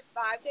 hours,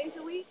 5 days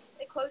a week.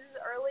 It closes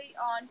early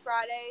on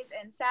Fridays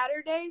and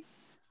Saturdays.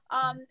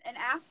 And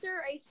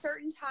after a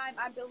certain time,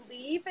 I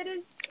believe it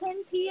is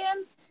 10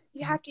 p.m.,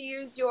 you have to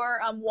use your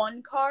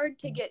one card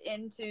to get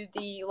into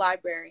the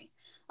library.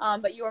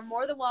 But you are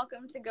more than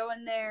welcome to go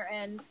in there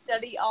and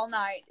study all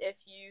night if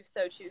you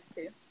so choose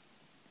to.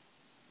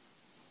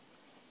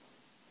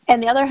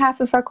 And the other half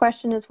of our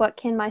question is, what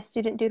can my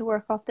student do to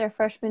work off their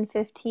freshman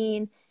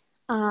 15?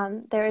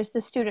 There is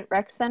the Student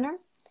Rec Center,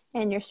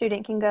 and your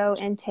student can go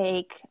and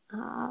take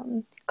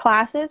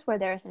classes where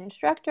there's an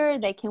instructor.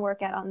 They can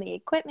work out on the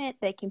equipment.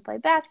 They can play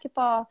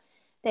basketball.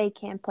 They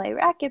can play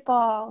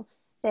racquetball.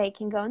 They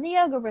can go in the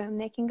yoga room.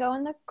 They can go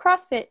in the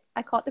CrossFit.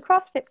 I call it the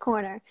CrossFit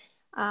corner.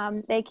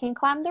 They can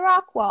climb the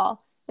rock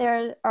wall.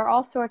 There are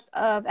all sorts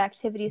of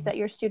activities that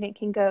your student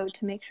can go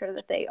to make sure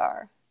that they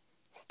are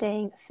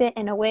staying fit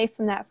and away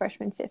from that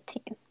freshman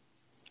 15.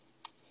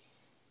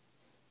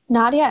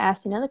 Nadia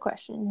asked another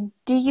question.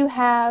 Do you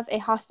have a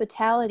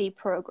hospitality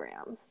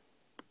program?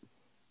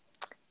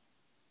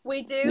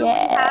 We do.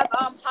 Yes. We have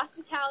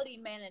hospitality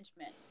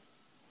management.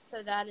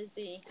 So that is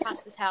the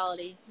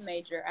hospitality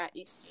major at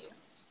ECU.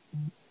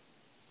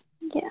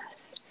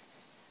 Yes.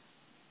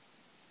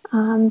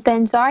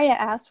 Then Zaria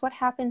asked, what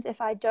happens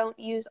if I don't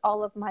use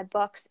all of my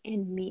bucks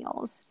in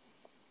meals?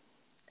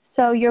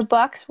 So your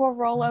bucks will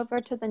roll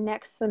over to the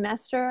next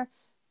semester,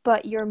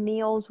 but your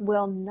meals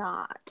will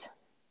not.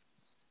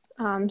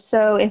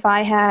 So if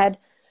I had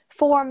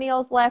 4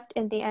 meals left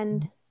at the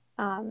end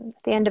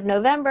of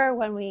November,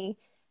 when we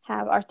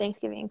have our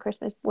Thanksgiving,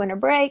 Christmas, winter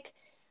break,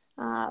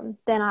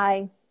 then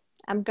I'm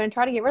going to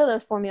try to get rid of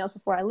those 4 meals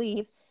before I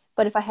leave.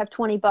 But if I have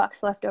 20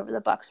 bucks left over,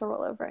 the bucks will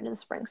roll over into the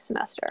spring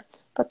semester.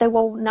 But they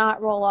will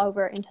not roll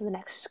over into the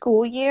next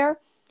school year.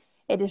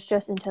 It is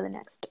just into the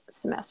next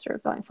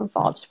semester, going from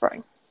fall to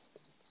spring.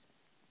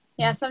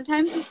 Yeah,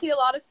 sometimes we see a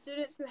lot of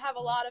students who have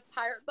a lot of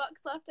pirate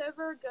bucks left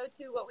over go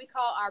to what we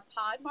call our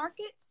pod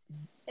markets.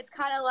 It's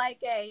kind of like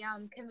a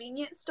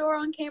convenience store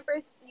on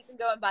campus. You can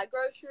go and buy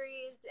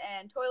groceries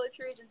and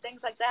toiletries and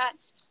things like that.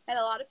 And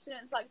a lot of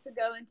students like to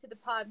go into the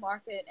pod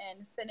market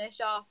and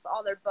finish off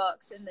all their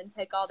bucks and then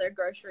take all their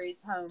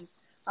groceries home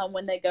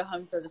when they go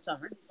home for the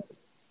summer.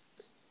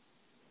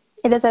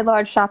 It is a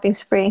large shopping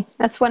spree.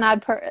 That's when I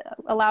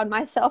allowed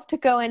myself to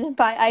go in and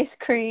buy ice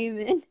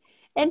cream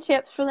and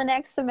chips for the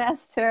next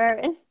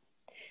semester. And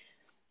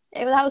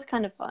that was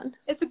kind of fun.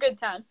 It's a good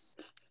time.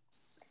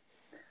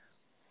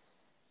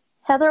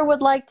 Heather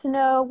would like to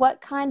know,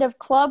 what kind of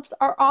clubs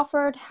are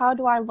offered? How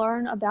do I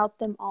learn about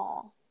them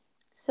all?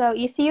 So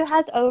ECU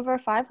has over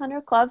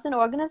 500 clubs and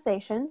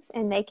organizations,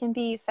 and they can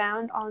be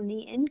found on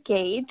the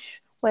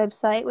Engage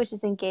website, which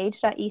is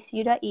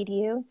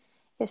engage.ecu.edu.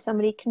 If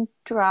somebody can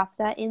drop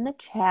that in the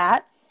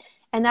chat.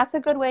 And that's a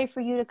good way for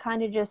you to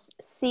kind of just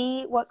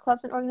see what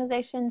clubs and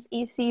organizations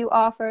ECU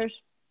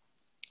offers.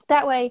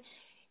 That way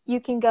you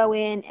can go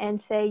in and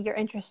say you're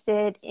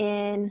interested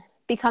in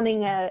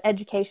becoming an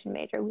education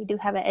major. We do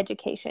have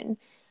an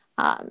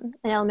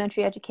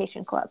elementary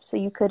education club, so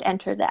you could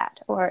enter that.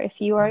 Or if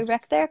you are a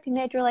rec therapy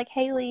major like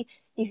Haley,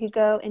 you could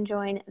go and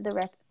join the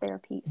Rec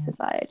Therapy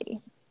Society.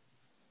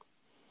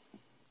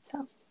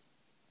 So,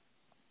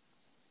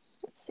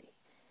 let's see.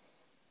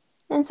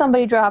 And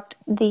somebody dropped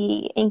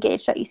the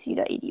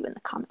engage.ecu.edu in the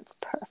comments.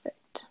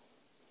 Perfect.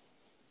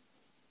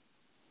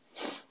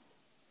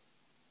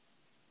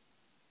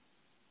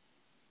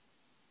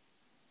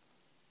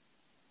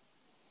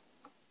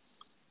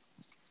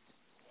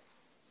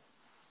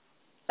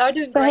 They're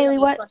doing So great Haley, on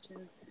these what?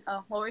 questions.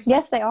 Oh, what were you saying?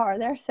 Yes, they are.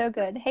 They're so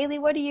good. Haley,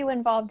 what are you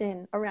involved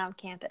in around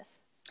campus?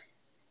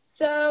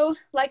 So,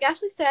 like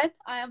Ashley said,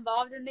 I am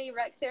involved in the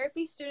Rec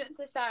Therapy Student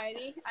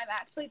Society. I'm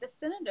actually the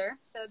senator,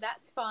 so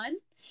that's fun.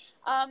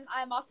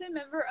 I'm also a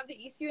member of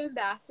the ECU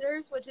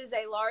Ambassadors, which is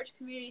a large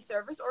community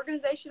service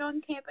organization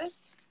on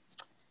campus.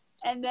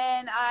 And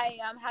then I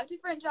have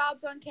different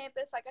jobs on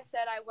campus. Like I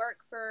said, I work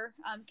for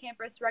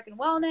Campus Rec and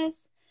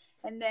Wellness.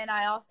 And then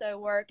I also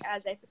work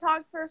as a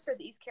photographer for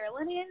the East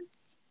Carolinian.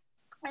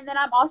 And then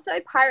I'm also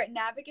a pirate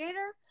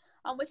navigator,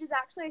 which is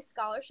actually a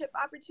scholarship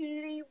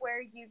opportunity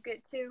where you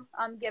get to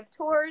give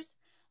tours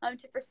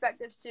to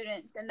prospective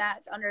students, and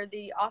that's under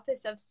the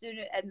Office of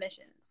Student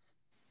Admissions.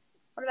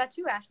 What about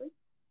you, Ashley?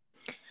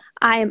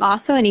 I am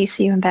also an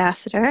ECU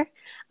ambassador.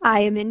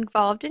 I am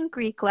involved in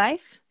Greek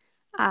life.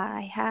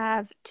 I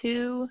have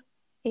two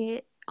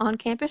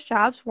on-campus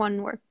jobs,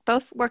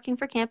 both working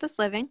for Campus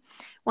Living.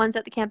 One's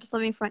at the Campus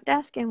Living front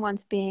desk and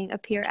one's being a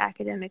peer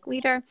academic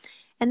leader.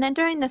 And then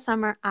during the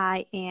summer,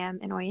 I am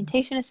an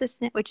orientation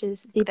assistant, which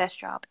is the best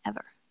job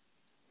ever.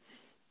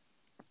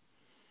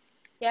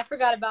 Yeah, I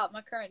forgot about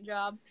my current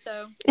job.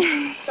 So,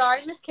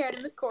 sorry, Miss Karen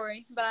and Miss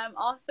Corey, but I'm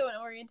also an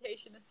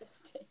orientation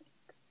assistant.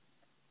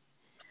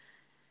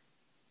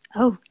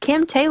 Oh,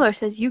 Kim Taylor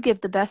says you give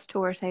the best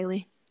tours,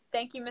 Haley.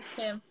 Thank you, Miss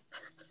Kim.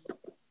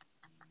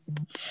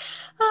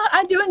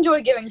 I do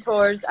enjoy giving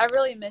tours. I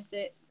really miss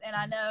it, and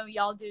I know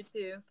y'all do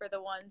too, for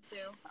the ones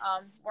who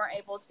weren't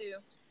able to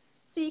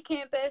see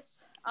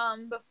campus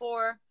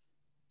before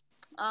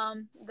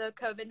the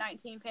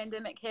COVID-19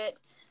 pandemic hit.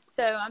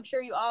 So I'm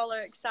sure you all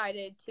are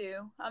excited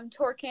to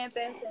tour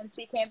campus and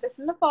see campus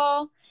in the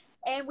fall.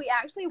 And we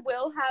actually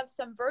will have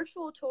some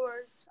virtual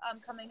tours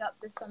coming up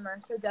this summer,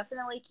 so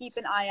definitely keep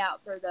an eye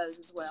out for those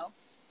as well.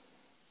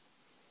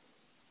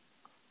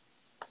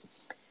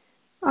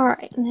 All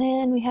right, and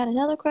then we had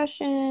another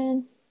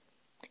question.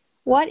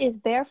 What is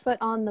Barefoot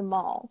on the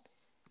Mall?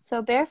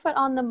 So Barefoot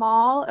on the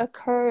Mall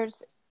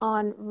occurs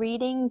on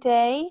reading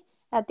day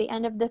at the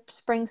end of the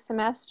spring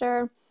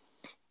semester,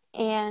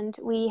 and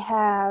we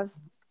have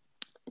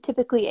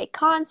typically a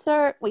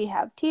concert, we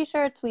have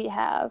t-shirts, we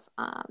have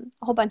a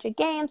whole bunch of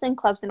games and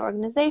clubs and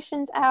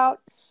organizations out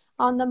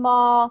on the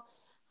mall.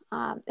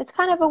 It's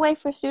kind of a way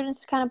for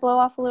students to kind of blow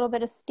off a little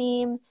bit of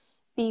steam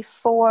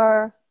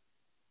before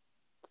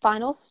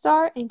finals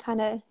start and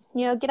kind of,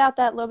 get out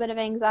that little bit of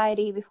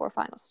anxiety before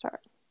finals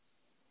start.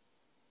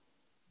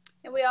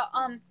 And we all,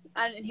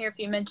 I didn't hear if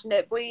you mentioned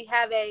it, but we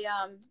have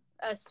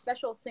a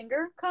special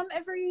singer come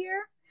every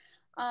year.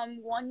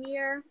 1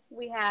 year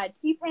we had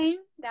T-Pain,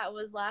 that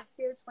was last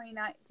year,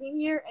 2019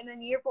 year, and then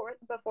the year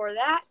before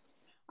that,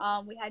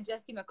 we had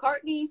Jesse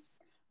McCartney.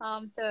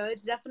 So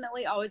it's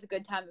definitely always a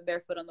good time at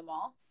Barefoot on the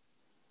Mall.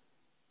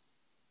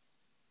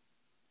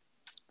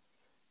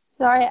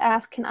 Zaria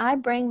asked, can I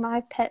bring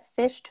my pet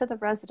fish to the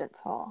residence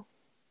hall?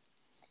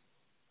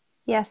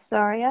 Yes,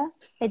 Zaria.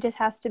 It just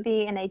has to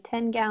be in a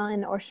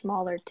 10-gallon or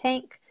smaller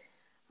tank.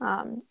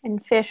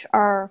 And fish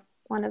are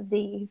one of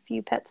the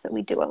few pets that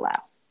we do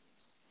allow.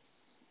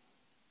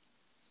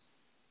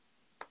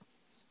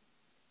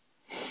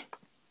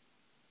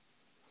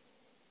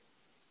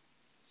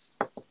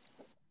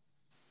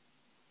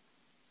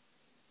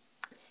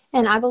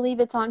 And I believe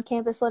it's on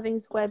Campus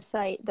Living's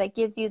website that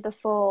gives you the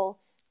full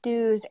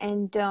do's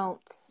and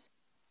don'ts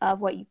of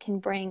what you can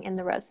bring in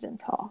the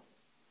residence hall,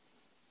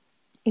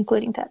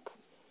 including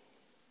pets.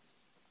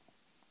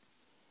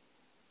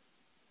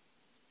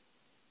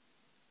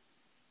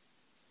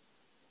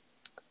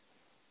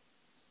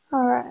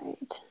 All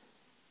right.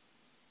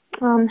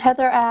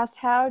 Heather asked,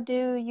 how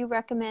do you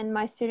recommend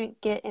my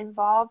student get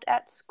involved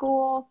at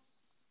school?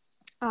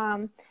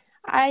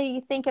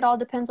 I think it all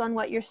depends on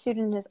what your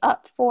student is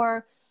up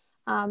for.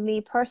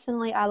 Me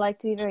personally, I like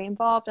to be very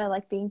involved. I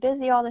like being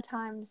busy all the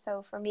time.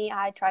 So for me,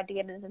 I tried to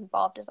get as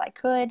involved as I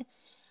could.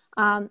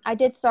 I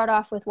did start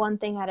off with one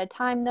thing at a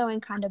time, though,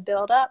 and kind of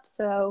build up.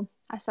 So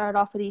I started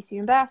off with ECU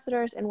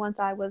Ambassadors, and once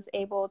I was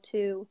able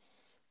to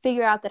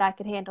figure out that I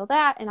could handle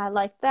that, and I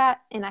liked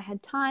that, and I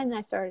had time, then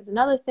I started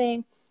another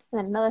thing, and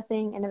then another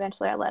thing, and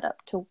eventually I led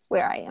up to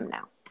where I am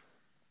now.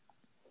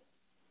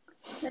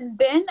 And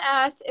Ben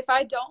asked, if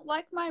I don't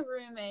like my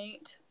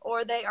roommate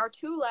or they are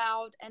too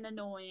loud and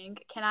annoying,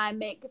 can I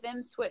make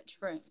them switch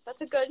rooms?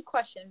 That's a good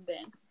question,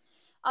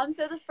 Ben.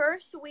 So the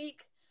first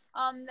week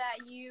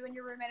that you and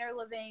your roommate are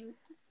living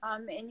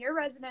in your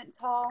residence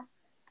hall,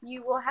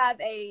 you will have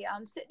a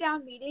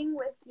sit-down meeting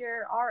with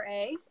your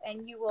RA,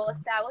 and you will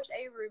establish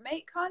a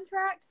roommate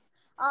contract.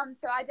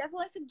 So I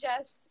definitely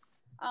suggest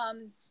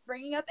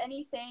bringing up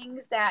any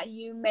things that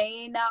you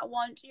may not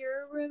want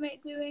your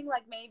roommate doing,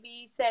 like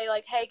maybe say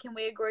like, hey, can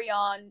we agree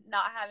on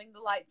not having the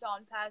lights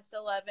on past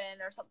 11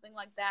 or something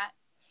like that.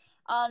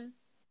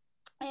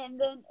 And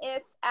then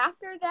if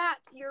after that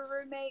your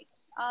roommate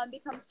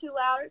becomes too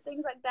loud or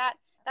things like that,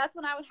 that's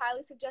when I would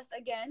highly suggest,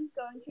 again,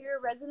 going to your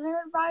resident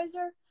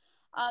advisor.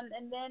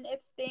 And then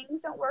if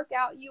things don't work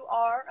out, you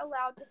are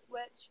allowed to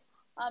switch.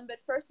 But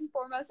first and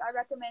foremost, I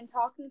recommend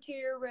talking to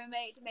your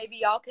roommate. Maybe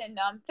y'all can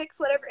fix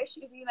whatever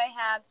issues you may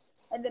have.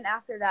 And then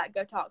after that,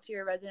 go talk to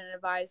your resident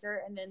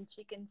advisor, and then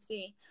she can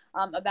see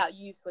about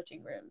you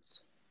switching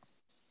rooms.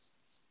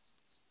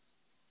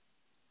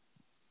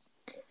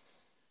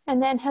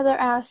 And then Heather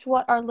asked,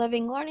 what are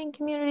living learning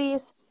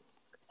communities?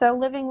 So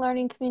living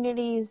learning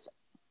communities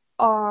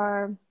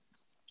are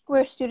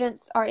where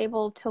students are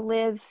able to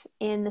live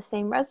in the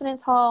same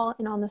residence hall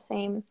and on the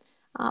same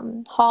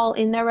hall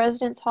in their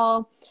residence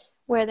hall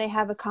where they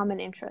have a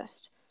common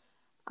interest.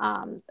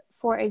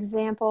 For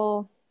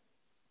example,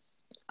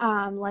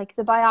 like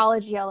the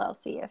biology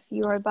LLC, if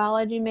you're a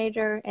biology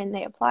major and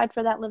they applied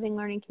for that living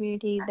learning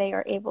community, they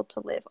are able to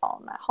live all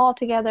in that hall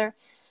together.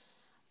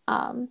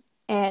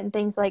 And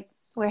things like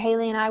where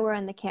Haley and I were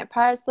in the Camp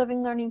Pirates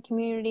living learning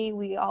community,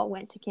 we all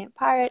went to Camp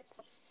Pirates,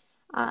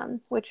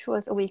 which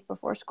was a week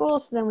before school.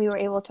 So then we were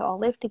able to all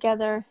live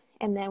together,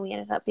 and then we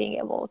ended up being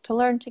able to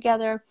learn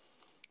together.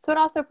 So it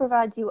also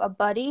provides you a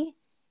buddy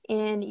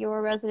in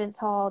your residence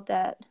hall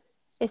that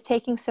is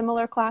taking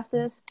similar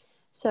classes.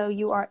 So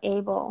you are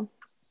able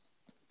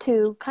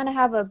to kind of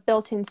have a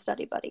built-in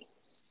study buddy.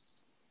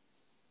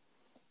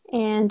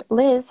 And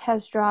Liz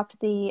has dropped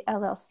the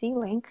LLC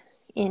link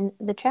in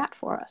the chat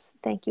for us.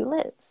 Thank you,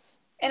 Liz.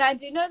 And I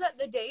do know that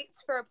the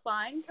dates for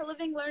applying to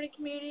living learning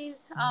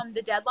communities,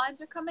 the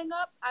deadlines are coming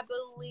up. I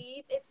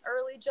believe it's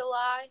early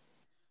July.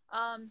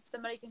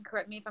 Somebody can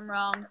correct me if I'm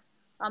wrong.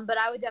 But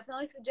I would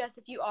definitely suggest,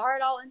 if you are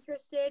at all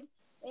interested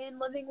in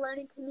living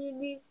learning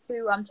communities,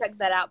 to check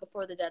that out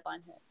before the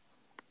deadline hits.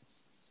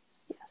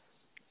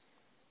 Yes.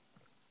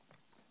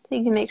 So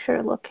you can make sure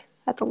to look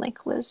at the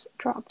link Liz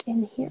dropped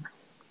in here.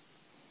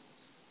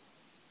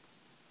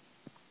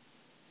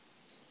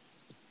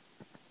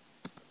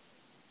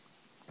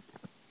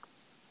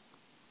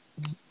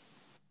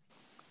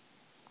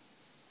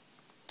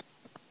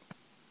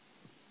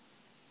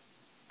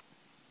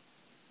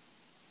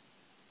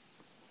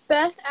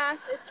 Beth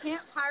asked, is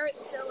Camp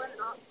Pirates still an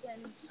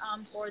option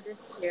for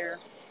this year?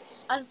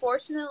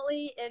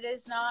 Unfortunately, it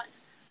is not.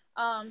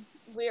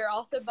 We are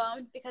also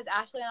bummed because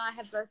Ashley and I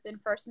have both been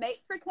first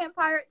mates for Camp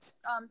Pirates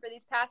for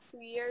these past 2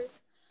 years.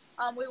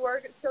 We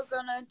were still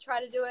going to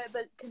try to do it,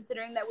 but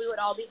considering that we would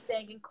all be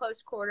staying in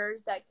close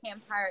quarters, that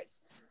Camp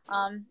Pirates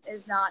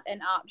is not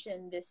an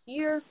option this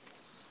year.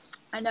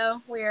 I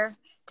know we're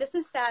just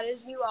as sad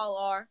as you all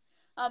are.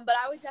 But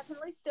I would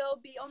definitely still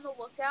be on the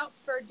lookout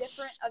for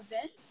different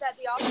events that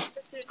the Office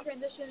for Student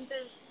Transitions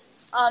is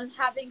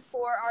having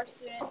for our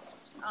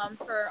students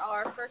for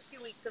our first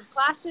few weeks of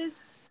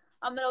classes.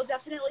 It'll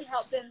definitely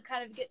help them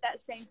kind of get that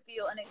same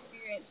feel and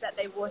experience that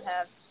they would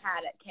have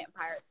had at Camp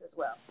Pirates as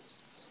well.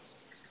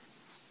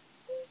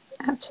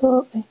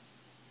 Absolutely.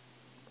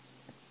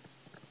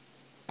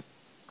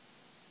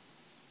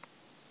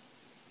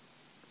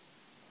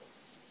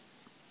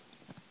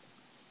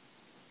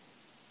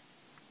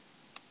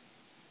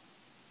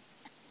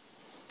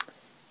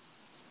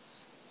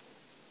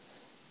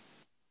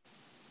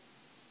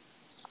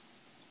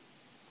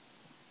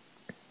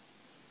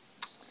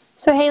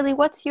 So Haley,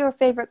 what's your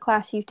favorite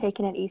class you've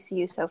taken at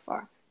ECU so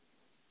far?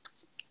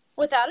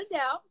 Without a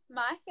doubt,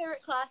 my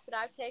favorite class that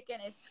I've taken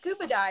is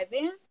scuba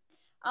diving.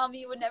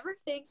 You would never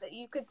think that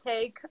you could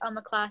take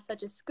a class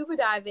such as scuba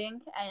diving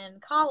in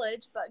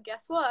college, but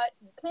guess what?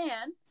 You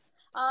can.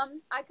 I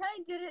kind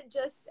of did it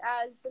just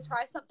as to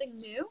try something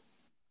new.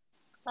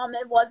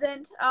 It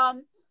wasn't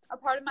a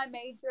part of my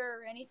major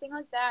or anything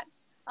like that.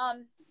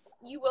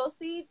 You will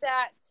see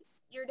that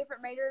your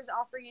different majors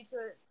offer you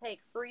to take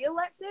free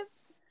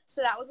electives.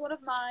 So that was one of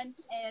mine.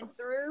 And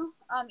through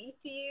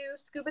ECU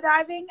scuba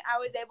diving, I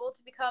was able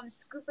to become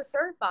scuba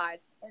certified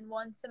in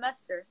one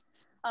semester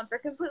for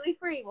completely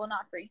free. Well,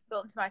 not free,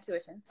 built into my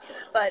tuition.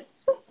 But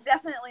it's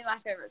definitely my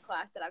favorite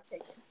class that I've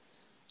taken.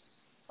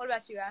 What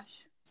about you,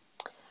 Ash?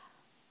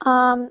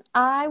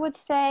 I would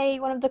say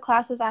one of the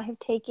classes I have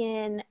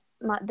taken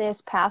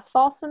this past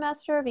fall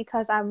semester,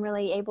 because I'm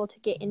really able to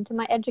get into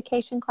my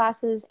education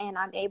classes and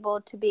I'm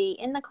able to be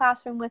in the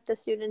classroom with the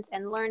students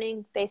and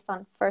learning based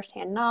on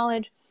firsthand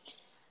knowledge.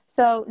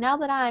 So now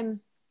that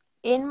I'm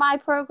in my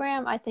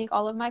program, I think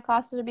all of my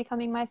classes are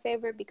becoming my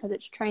favorite because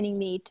it's training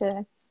me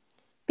to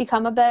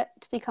become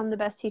the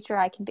best teacher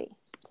I can be.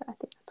 So I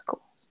think that's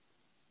cool.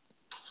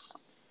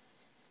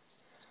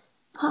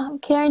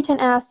 Carrington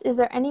asked, is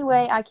there any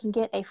way I can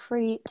get a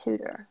free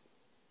tutor?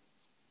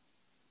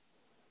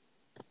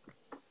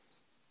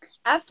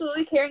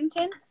 Absolutely,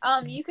 Carrington.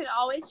 You can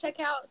always check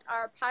out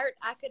our Pirate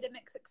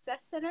Academic Success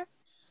Center.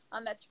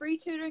 That's free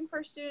tutoring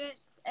for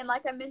students. And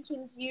like I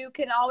mentioned, you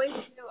can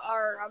always do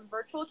our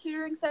virtual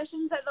tutoring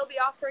sessions that they'll be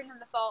offering in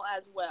the fall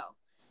as well.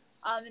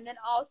 And then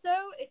also,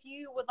 if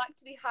you would like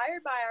to be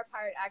hired by our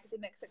Pirate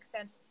Academic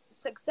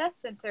Success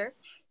Center,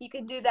 you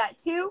can do that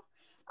too.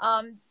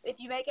 If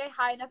you make a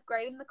high enough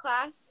grade in the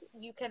class,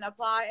 you can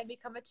apply and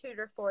become a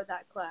tutor for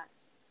that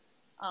class.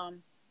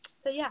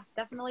 So yeah,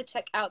 definitely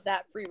check out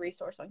that free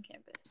resource on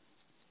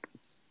campus.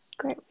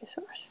 Great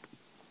resource.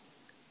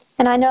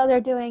 And I know they're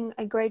doing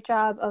a great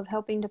job of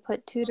helping to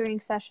put tutoring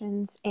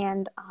sessions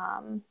and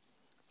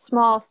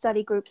small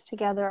study groups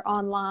together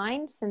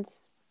online,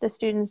 since the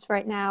students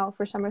right now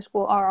for summer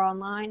school are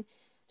online.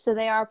 So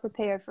they are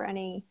prepared for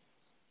any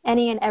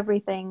and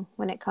everything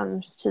when it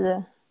comes to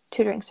the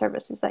tutoring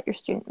services that your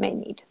student may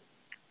need.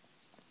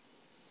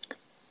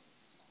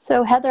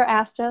 So Heather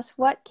asked us,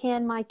 what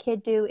can my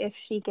kid do if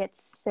she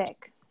gets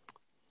sick?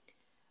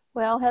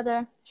 Well,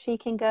 Heather, she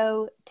can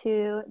go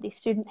to the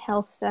Student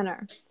Health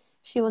Center.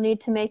 She will need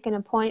to make an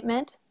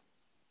appointment,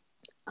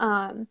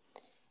 or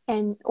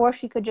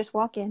she could just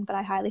walk in, but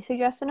I highly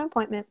suggest an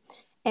appointment.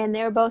 And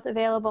they're both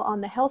available on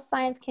the Health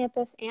Science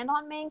campus and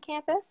on main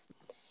campus.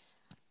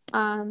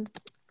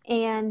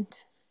 And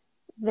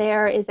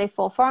there is a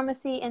full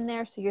pharmacy in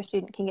there, so your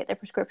student can get their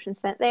prescription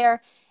sent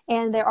there.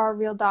 And there are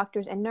real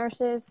doctors and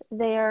nurses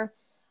there.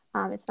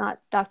 It's not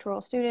doctoral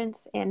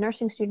students and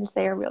nursing students.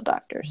 They are real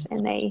doctors,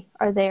 and they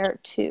are there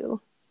to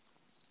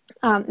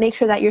make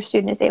sure that your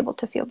student is able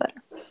to feel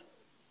better.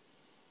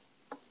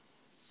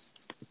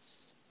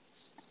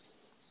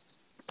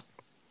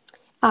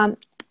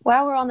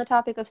 While we're on the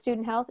topic of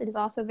student health, it is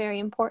also very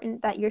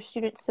important that your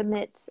student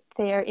submits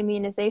their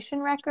immunization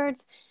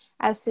records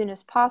as soon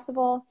as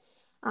possible.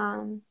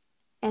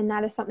 And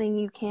that is something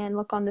you can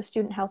look on the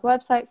student health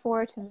website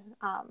for to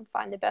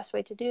find the best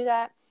way to do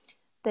that.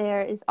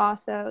 You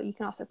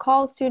can also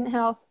call student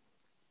health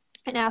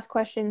and ask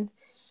questions.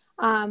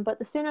 But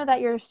the sooner that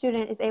your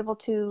student is able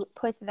to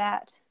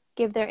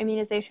give their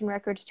immunization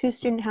records to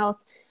student health,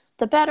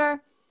 the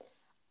better.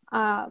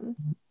 And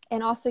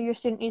also your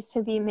student needs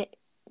to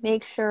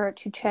make sure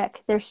to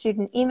check their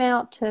student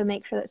email to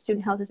make sure that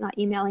student health is not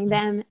emailing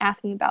them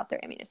asking about their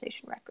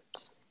immunization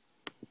records.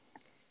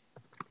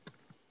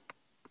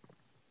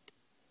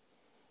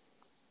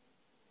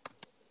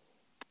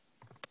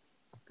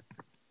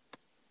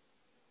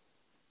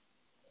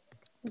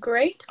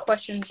 Great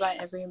questions by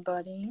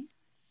everybody.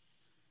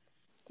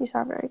 These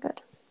are very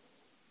good.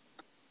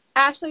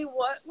 Ashley,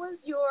 what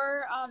was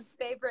your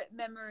favorite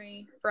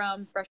memory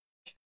from freshman?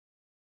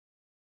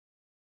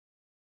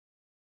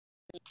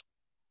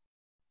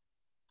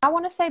 I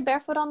want to say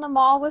Barefoot on the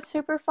Mall was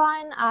super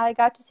fun. I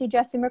got to see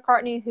Jesse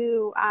McCartney,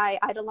 who I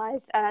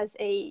idolized as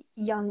a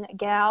young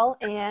gal,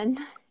 and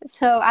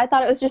so I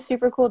thought it was just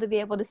super cool to be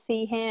able to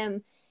see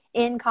him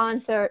in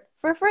concert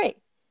for free.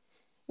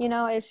 You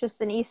know, it's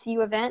just an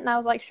ECU event, and I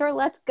was like, sure,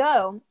 let's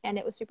go. And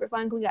it was super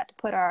fun. We got to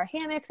put our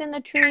hammocks in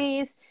the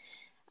trees.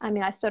 I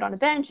mean, I stood on a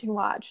bench and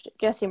watched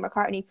Jesse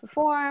McCartney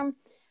perform.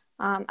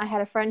 I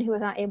had a friend who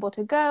was not able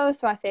to go,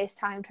 so I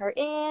FaceTimed her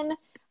in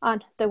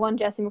on the one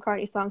Jesse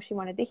McCartney song she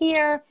wanted to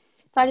hear.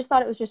 So I just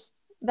thought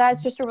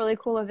that's just a really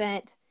cool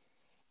event.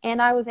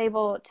 And I was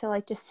able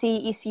to just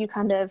see ECU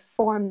kind of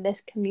form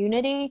this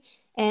community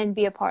and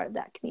be a part of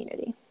that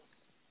community.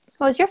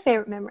 What was your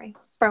favorite memory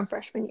from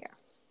freshman year?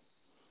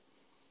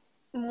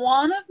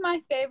 One of my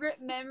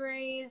favorite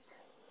memories,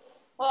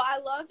 well, I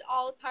loved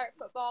all of Pirate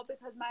football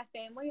because my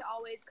family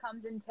always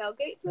comes and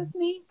tailgates with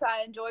me, so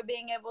I enjoy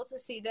being able to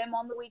see them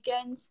on the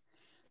weekends.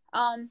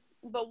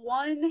 But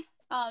one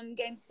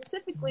game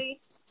specifically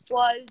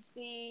was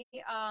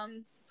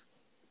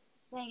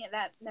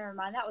never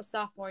mind, that was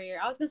sophomore year.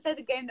 I was going to say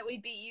the game that we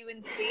beat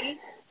UNC.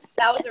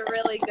 That was a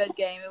really good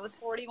game. It was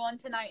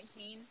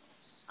 41-19.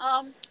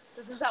 So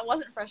since that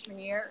wasn't freshman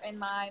year and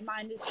my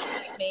mind is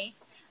deceiving me,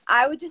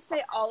 I would just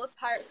say all of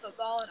Pirate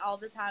football and all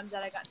the times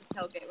that I got to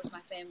tailgate with my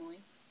family.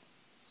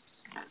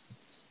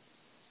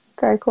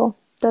 Very cool.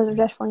 Those are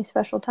definitely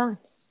special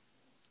times.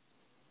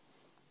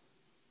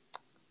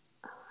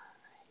 All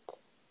right.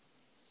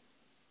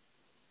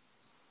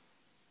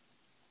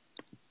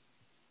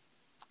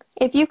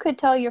 If you could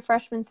tell your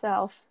freshman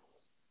self,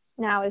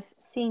 now as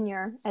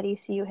senior at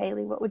ECU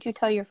Haley, what would you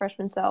tell your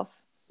freshman self?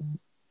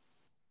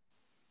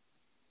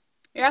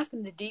 You're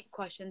asking the deep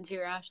questions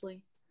here, Ashley.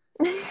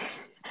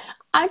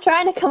 I'm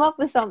trying to come up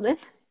with something.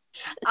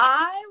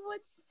 I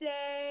would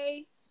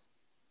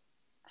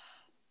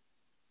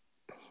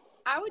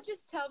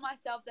just tell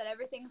myself that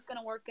everything's going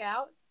to work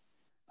out.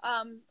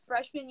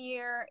 Freshman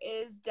year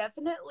is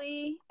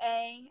definitely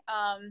a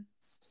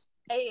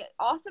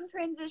awesome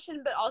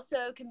transition, but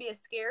also can be a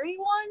scary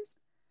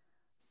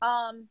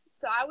one.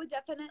 So I would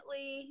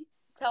definitely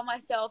tell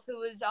myself, who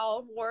was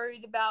all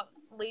worried about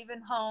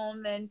leaving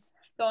home and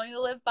going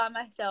to live by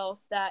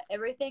myself, that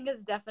everything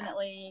is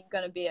definitely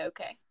going to be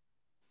okay.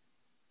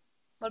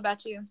 What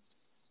about you?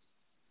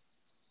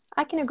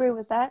 I can agree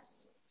with that.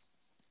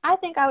 I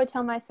think I would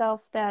tell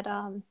myself that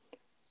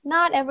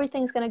not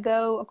everything's going to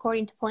go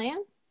according to plan,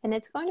 and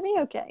it's going to be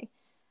okay.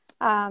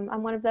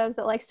 I'm one of those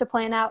that likes to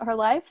plan out her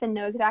life and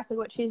know exactly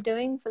what she's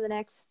doing for the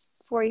next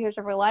 4 years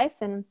of her life,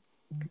 and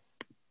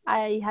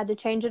I had to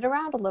change it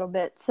around a little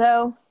bit.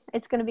 So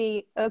it's going to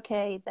be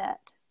okay that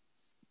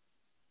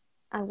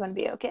I'm going to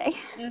be okay.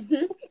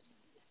 Mm-hmm.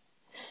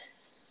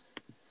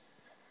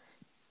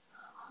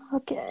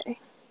 Okay.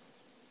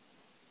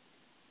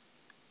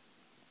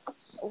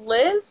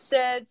 Liz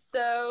said,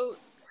 so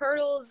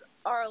turtles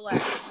are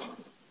allowed.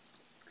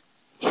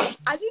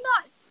 I do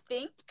not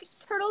think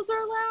turtles are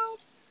allowed.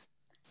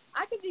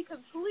 I could be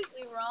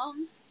completely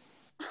wrong.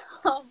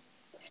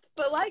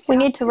 But like we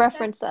need to Ashley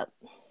reference said,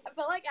 that.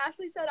 but like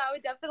Ashley said, I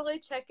would definitely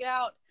check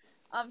out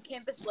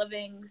Campus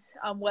Living's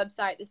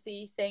website to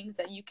see things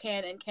that you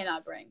can and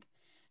cannot bring.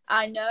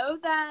 I know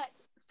that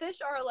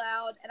fish are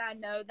allowed, and I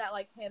know that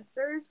like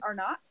hamsters are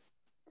not.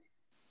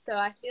 So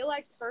I feel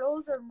like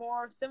turtles are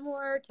more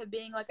similar to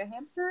being like a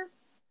hamster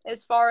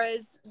as far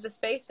as the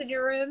space in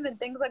your room and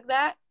things like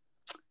that.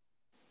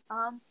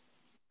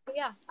 But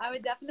yeah, I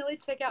would definitely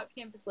check out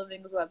Campus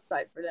Living's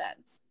website for that.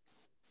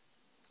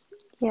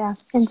 Yeah,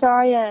 and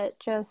Zaria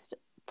just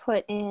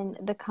put in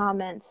the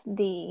comments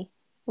the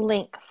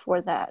link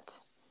for that.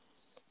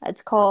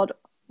 It's called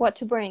What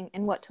to Bring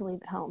and What to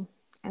Leave at Home.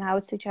 And I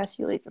would suggest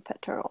you leave your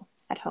pet turtle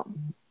at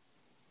home.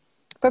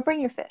 But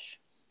bring your fish.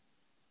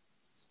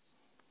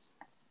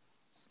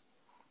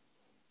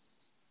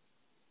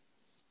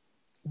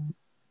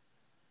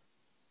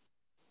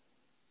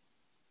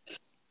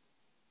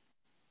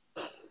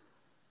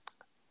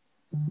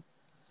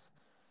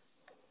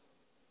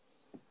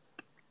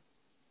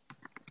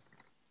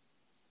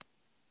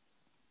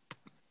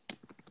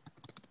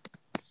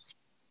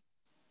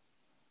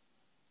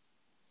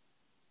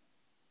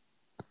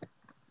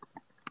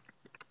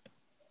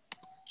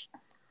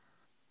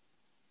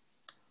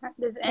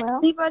 Does Well,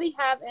 anybody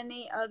have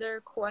any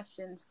other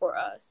questions for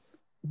us?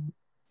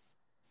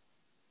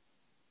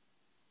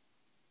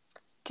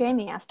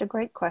 Jamie asked a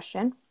great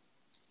question.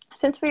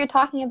 Since we are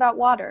talking about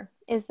water,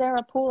 is there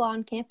a pool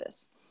on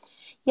campus?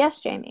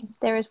 Yes, Jamie.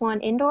 There is one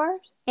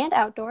indoors and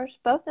outdoors,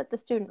 both at the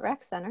Student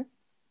Rec Center.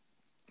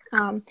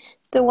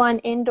 The one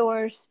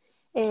indoors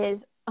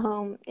is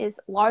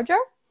larger,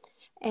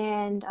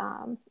 and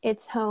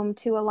it's home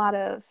to a lot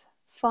of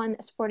fun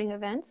sporting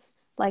events.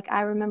 Like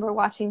I remember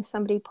watching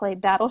somebody play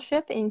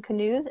Battleship in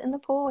canoes in the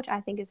pool, which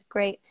I think is a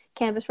great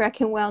campus rec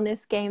and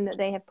wellness game that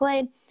they have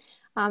played.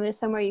 There's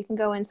somewhere you can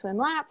go and swim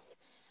laps.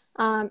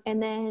 And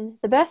then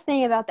the best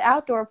thing about the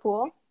outdoor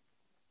pool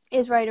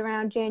is right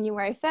around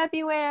January,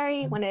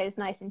 February, when it is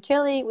nice and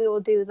chilly, we will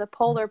do the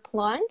polar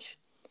plunge.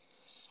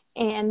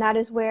 And that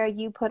is where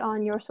you put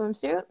on your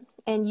swimsuit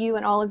and you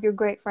and all of your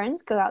great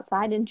friends go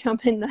outside and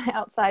jump in the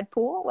outside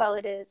pool while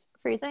it is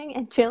freezing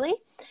and chilly.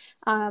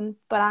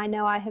 But I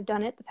know I have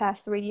done it the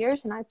past 3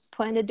 years, and I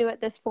plan to do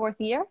it this 4th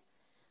year.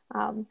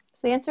 So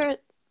the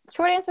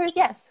short answer is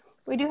yes.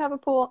 We do have a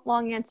pool.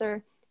 Long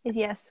answer is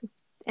yes,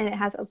 and it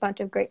has a bunch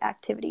of great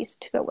activities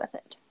to go with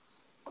it.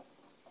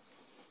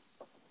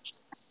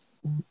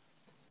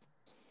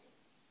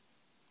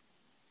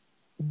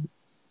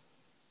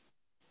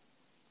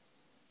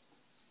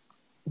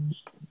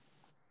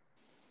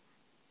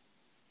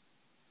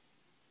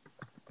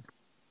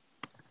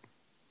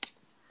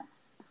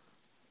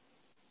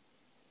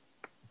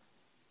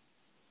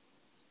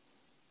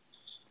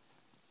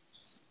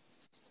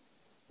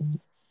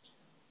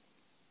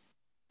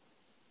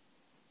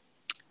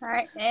 All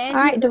right. All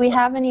right. Do we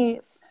have any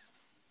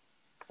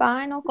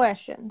final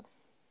questions?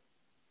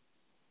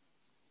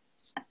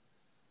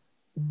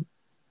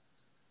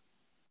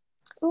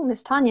 Oh,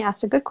 Miss Tanya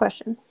asked a good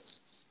question.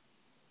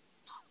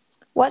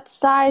 What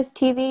size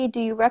TV do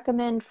you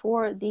recommend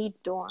for the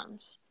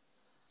dorms?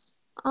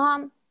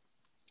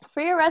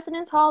 For your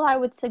residence hall, I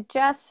would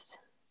suggest,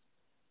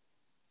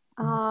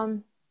 I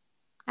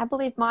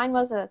believe mine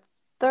was a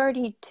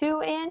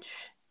 32-inch.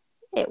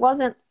 It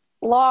wasn't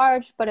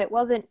large, but it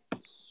wasn't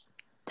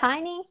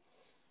tiny.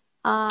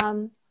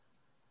 But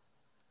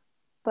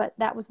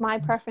that was my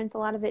preference. A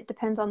lot of it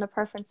depends on the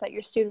preference that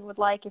your student would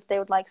like. If they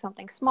would like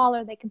something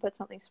smaller, they can put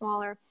something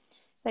smaller.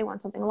 If they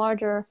want something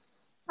larger,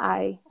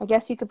 I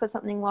guess you could put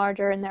something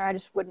larger in there. I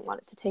just wouldn't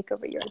want it to take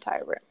over your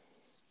entire room.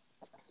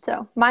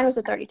 So mine was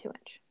a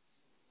 32-inch.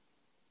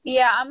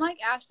 Yeah, I'm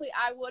like Ashley.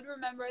 I would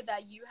remember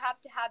that you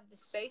have to have the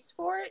space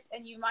for it,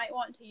 and you might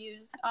want to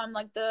use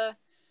like the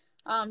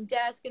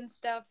desk and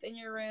stuff in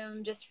your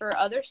room just for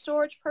other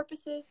storage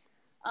purposes.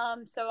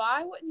 So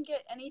I wouldn't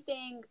get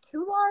anything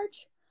too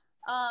large,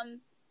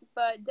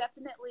 but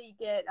definitely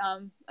get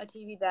a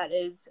TV that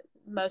is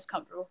most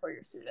comfortable for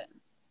your student.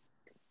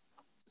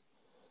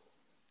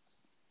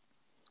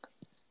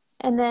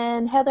 And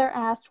then Heather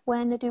asked,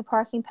 when do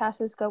parking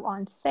passes go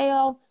on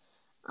sale?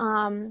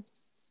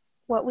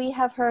 What we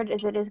have heard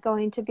is it is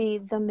going to be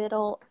the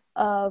middle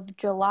of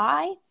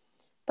July,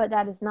 but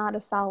that is not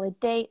a solid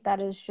date.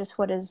 That is just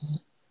what is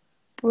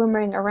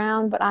rumoring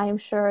around, but I am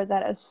sure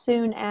that as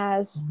soon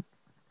as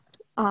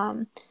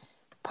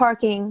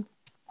parking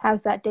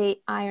has that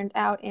date ironed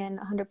out, and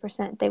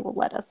 100% they will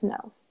let us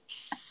know.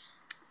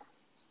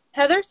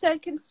 Heather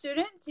said, can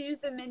students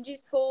use the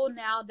Minji's pool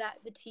now that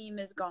the team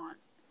is gone?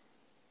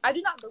 I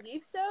do not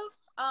believe so.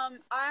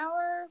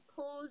 Our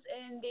pools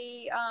in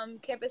the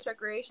campus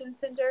recreation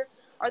center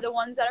are the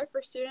ones that are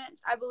for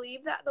students. I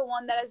believe that the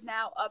one that is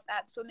now up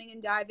at swimming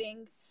and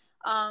diving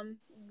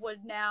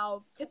would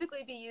now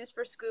typically be used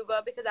for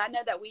scuba, because I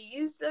know that we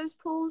used those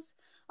pools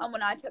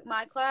when I took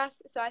my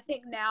class. So I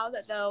think now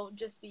that they'll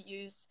just be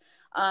used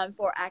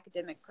for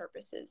academic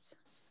purposes.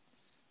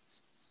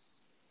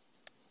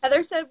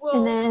 Heather said,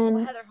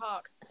 Heather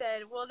Hawks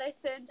said, will they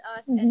send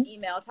us an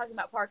email talking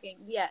about parking?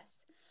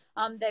 Yes.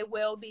 They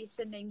will be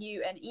sending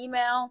you an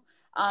email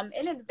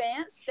in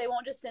advance. They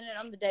won't just send it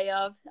on the day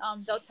of.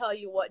 They'll tell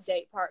you what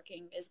date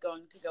parking is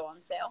going to go on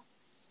sale.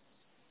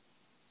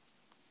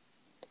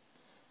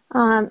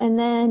 And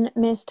then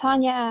Ms.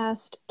 Tanya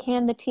asked,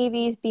 can the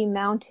TVs be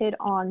mounted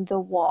on the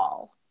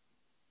wall?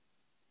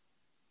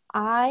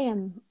 I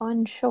am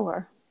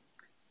unsure.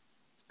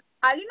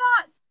 I do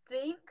not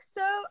think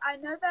so. I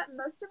know that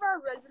most of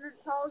our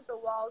residence halls, the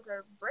walls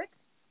are brick.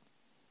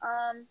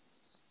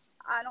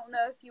 I don't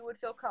know if you would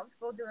feel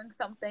comfortable doing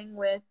something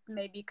with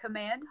maybe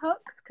command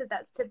hooks, because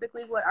that's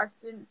typically what our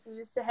students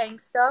use to hang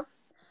stuff.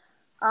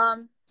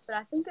 But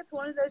I think it's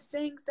one of those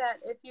things that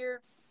if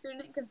your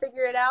student can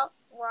figure it out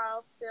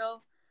while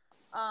still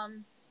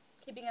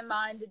keeping in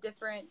mind the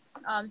different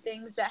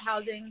things that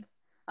housing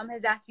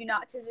has asked you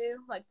not to do,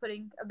 like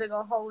putting a big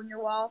old hole in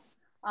your wall,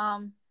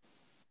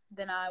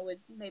 then I would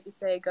maybe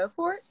say go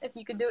for it if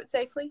you can do it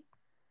safely.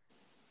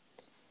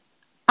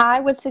 I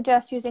would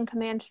suggest using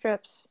command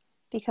strips,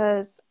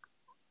 because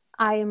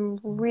I am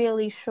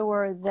really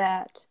sure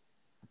that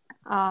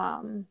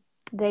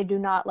they do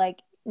not like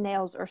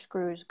nails or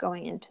screws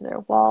going into their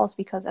walls,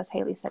 because, as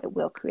Haley said, it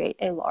will create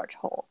a large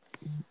hole.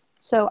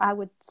 So I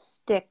would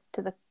stick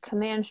to the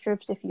command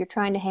strips if you're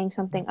trying to hang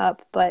something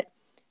up, but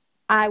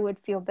I would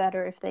feel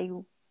better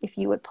if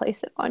you would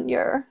place it on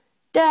your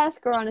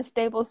desk or on a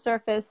stable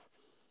surface.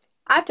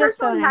 I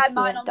personally had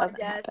mine on my desk,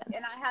 happen.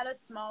 And I had a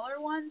smaller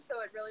one, so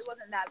it really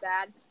wasn't that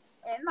bad.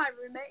 And my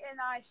roommate and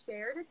I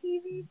shared a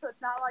TV, so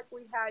it's not like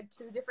we had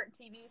two different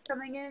TVs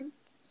coming in.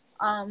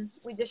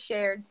 We just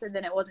shared, so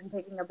then it wasn't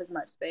taking up as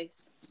much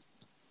space.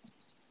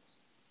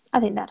 I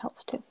think that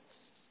helps too.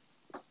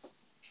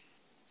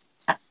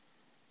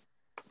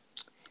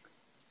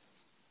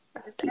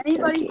 Does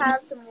anybody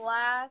have some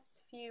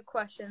last few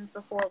questions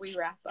before we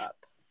wrap up?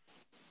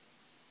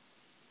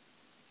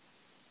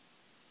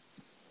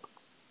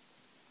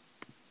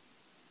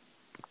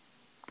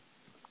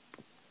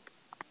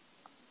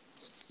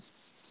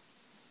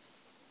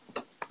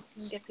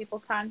 And give people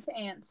time to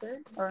answer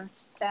or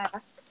to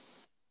ask.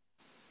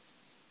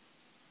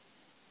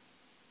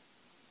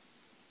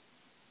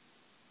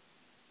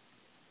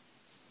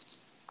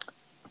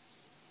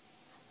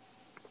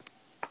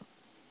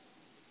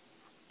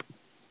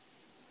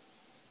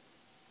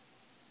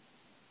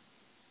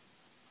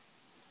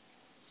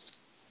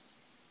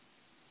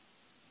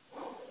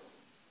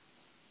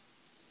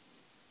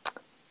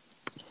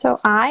 So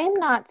I am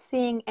not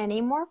seeing any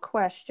more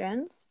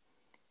questions.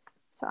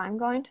 So I'm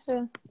going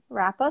to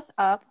wrap us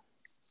up.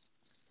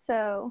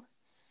 So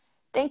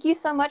thank you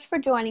so much for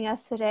joining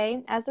us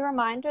today. As a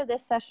reminder,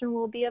 this session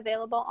will be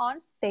available on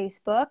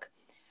Facebook.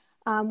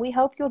 We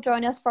hope you'll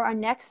join us for our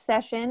next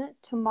session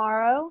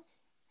tomorrow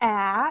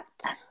at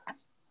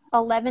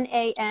 11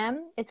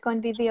 a.m. It's going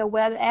to be via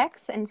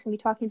WebEx, and it's going to be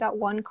talking about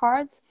one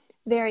cards.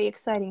 Very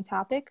exciting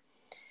topic.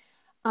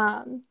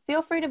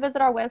 Feel free to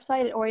visit our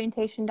website at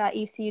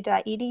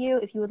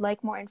orientation.ecu.edu if you would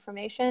like more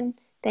information.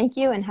 Thank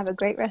you, and have a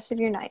great rest of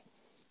your night.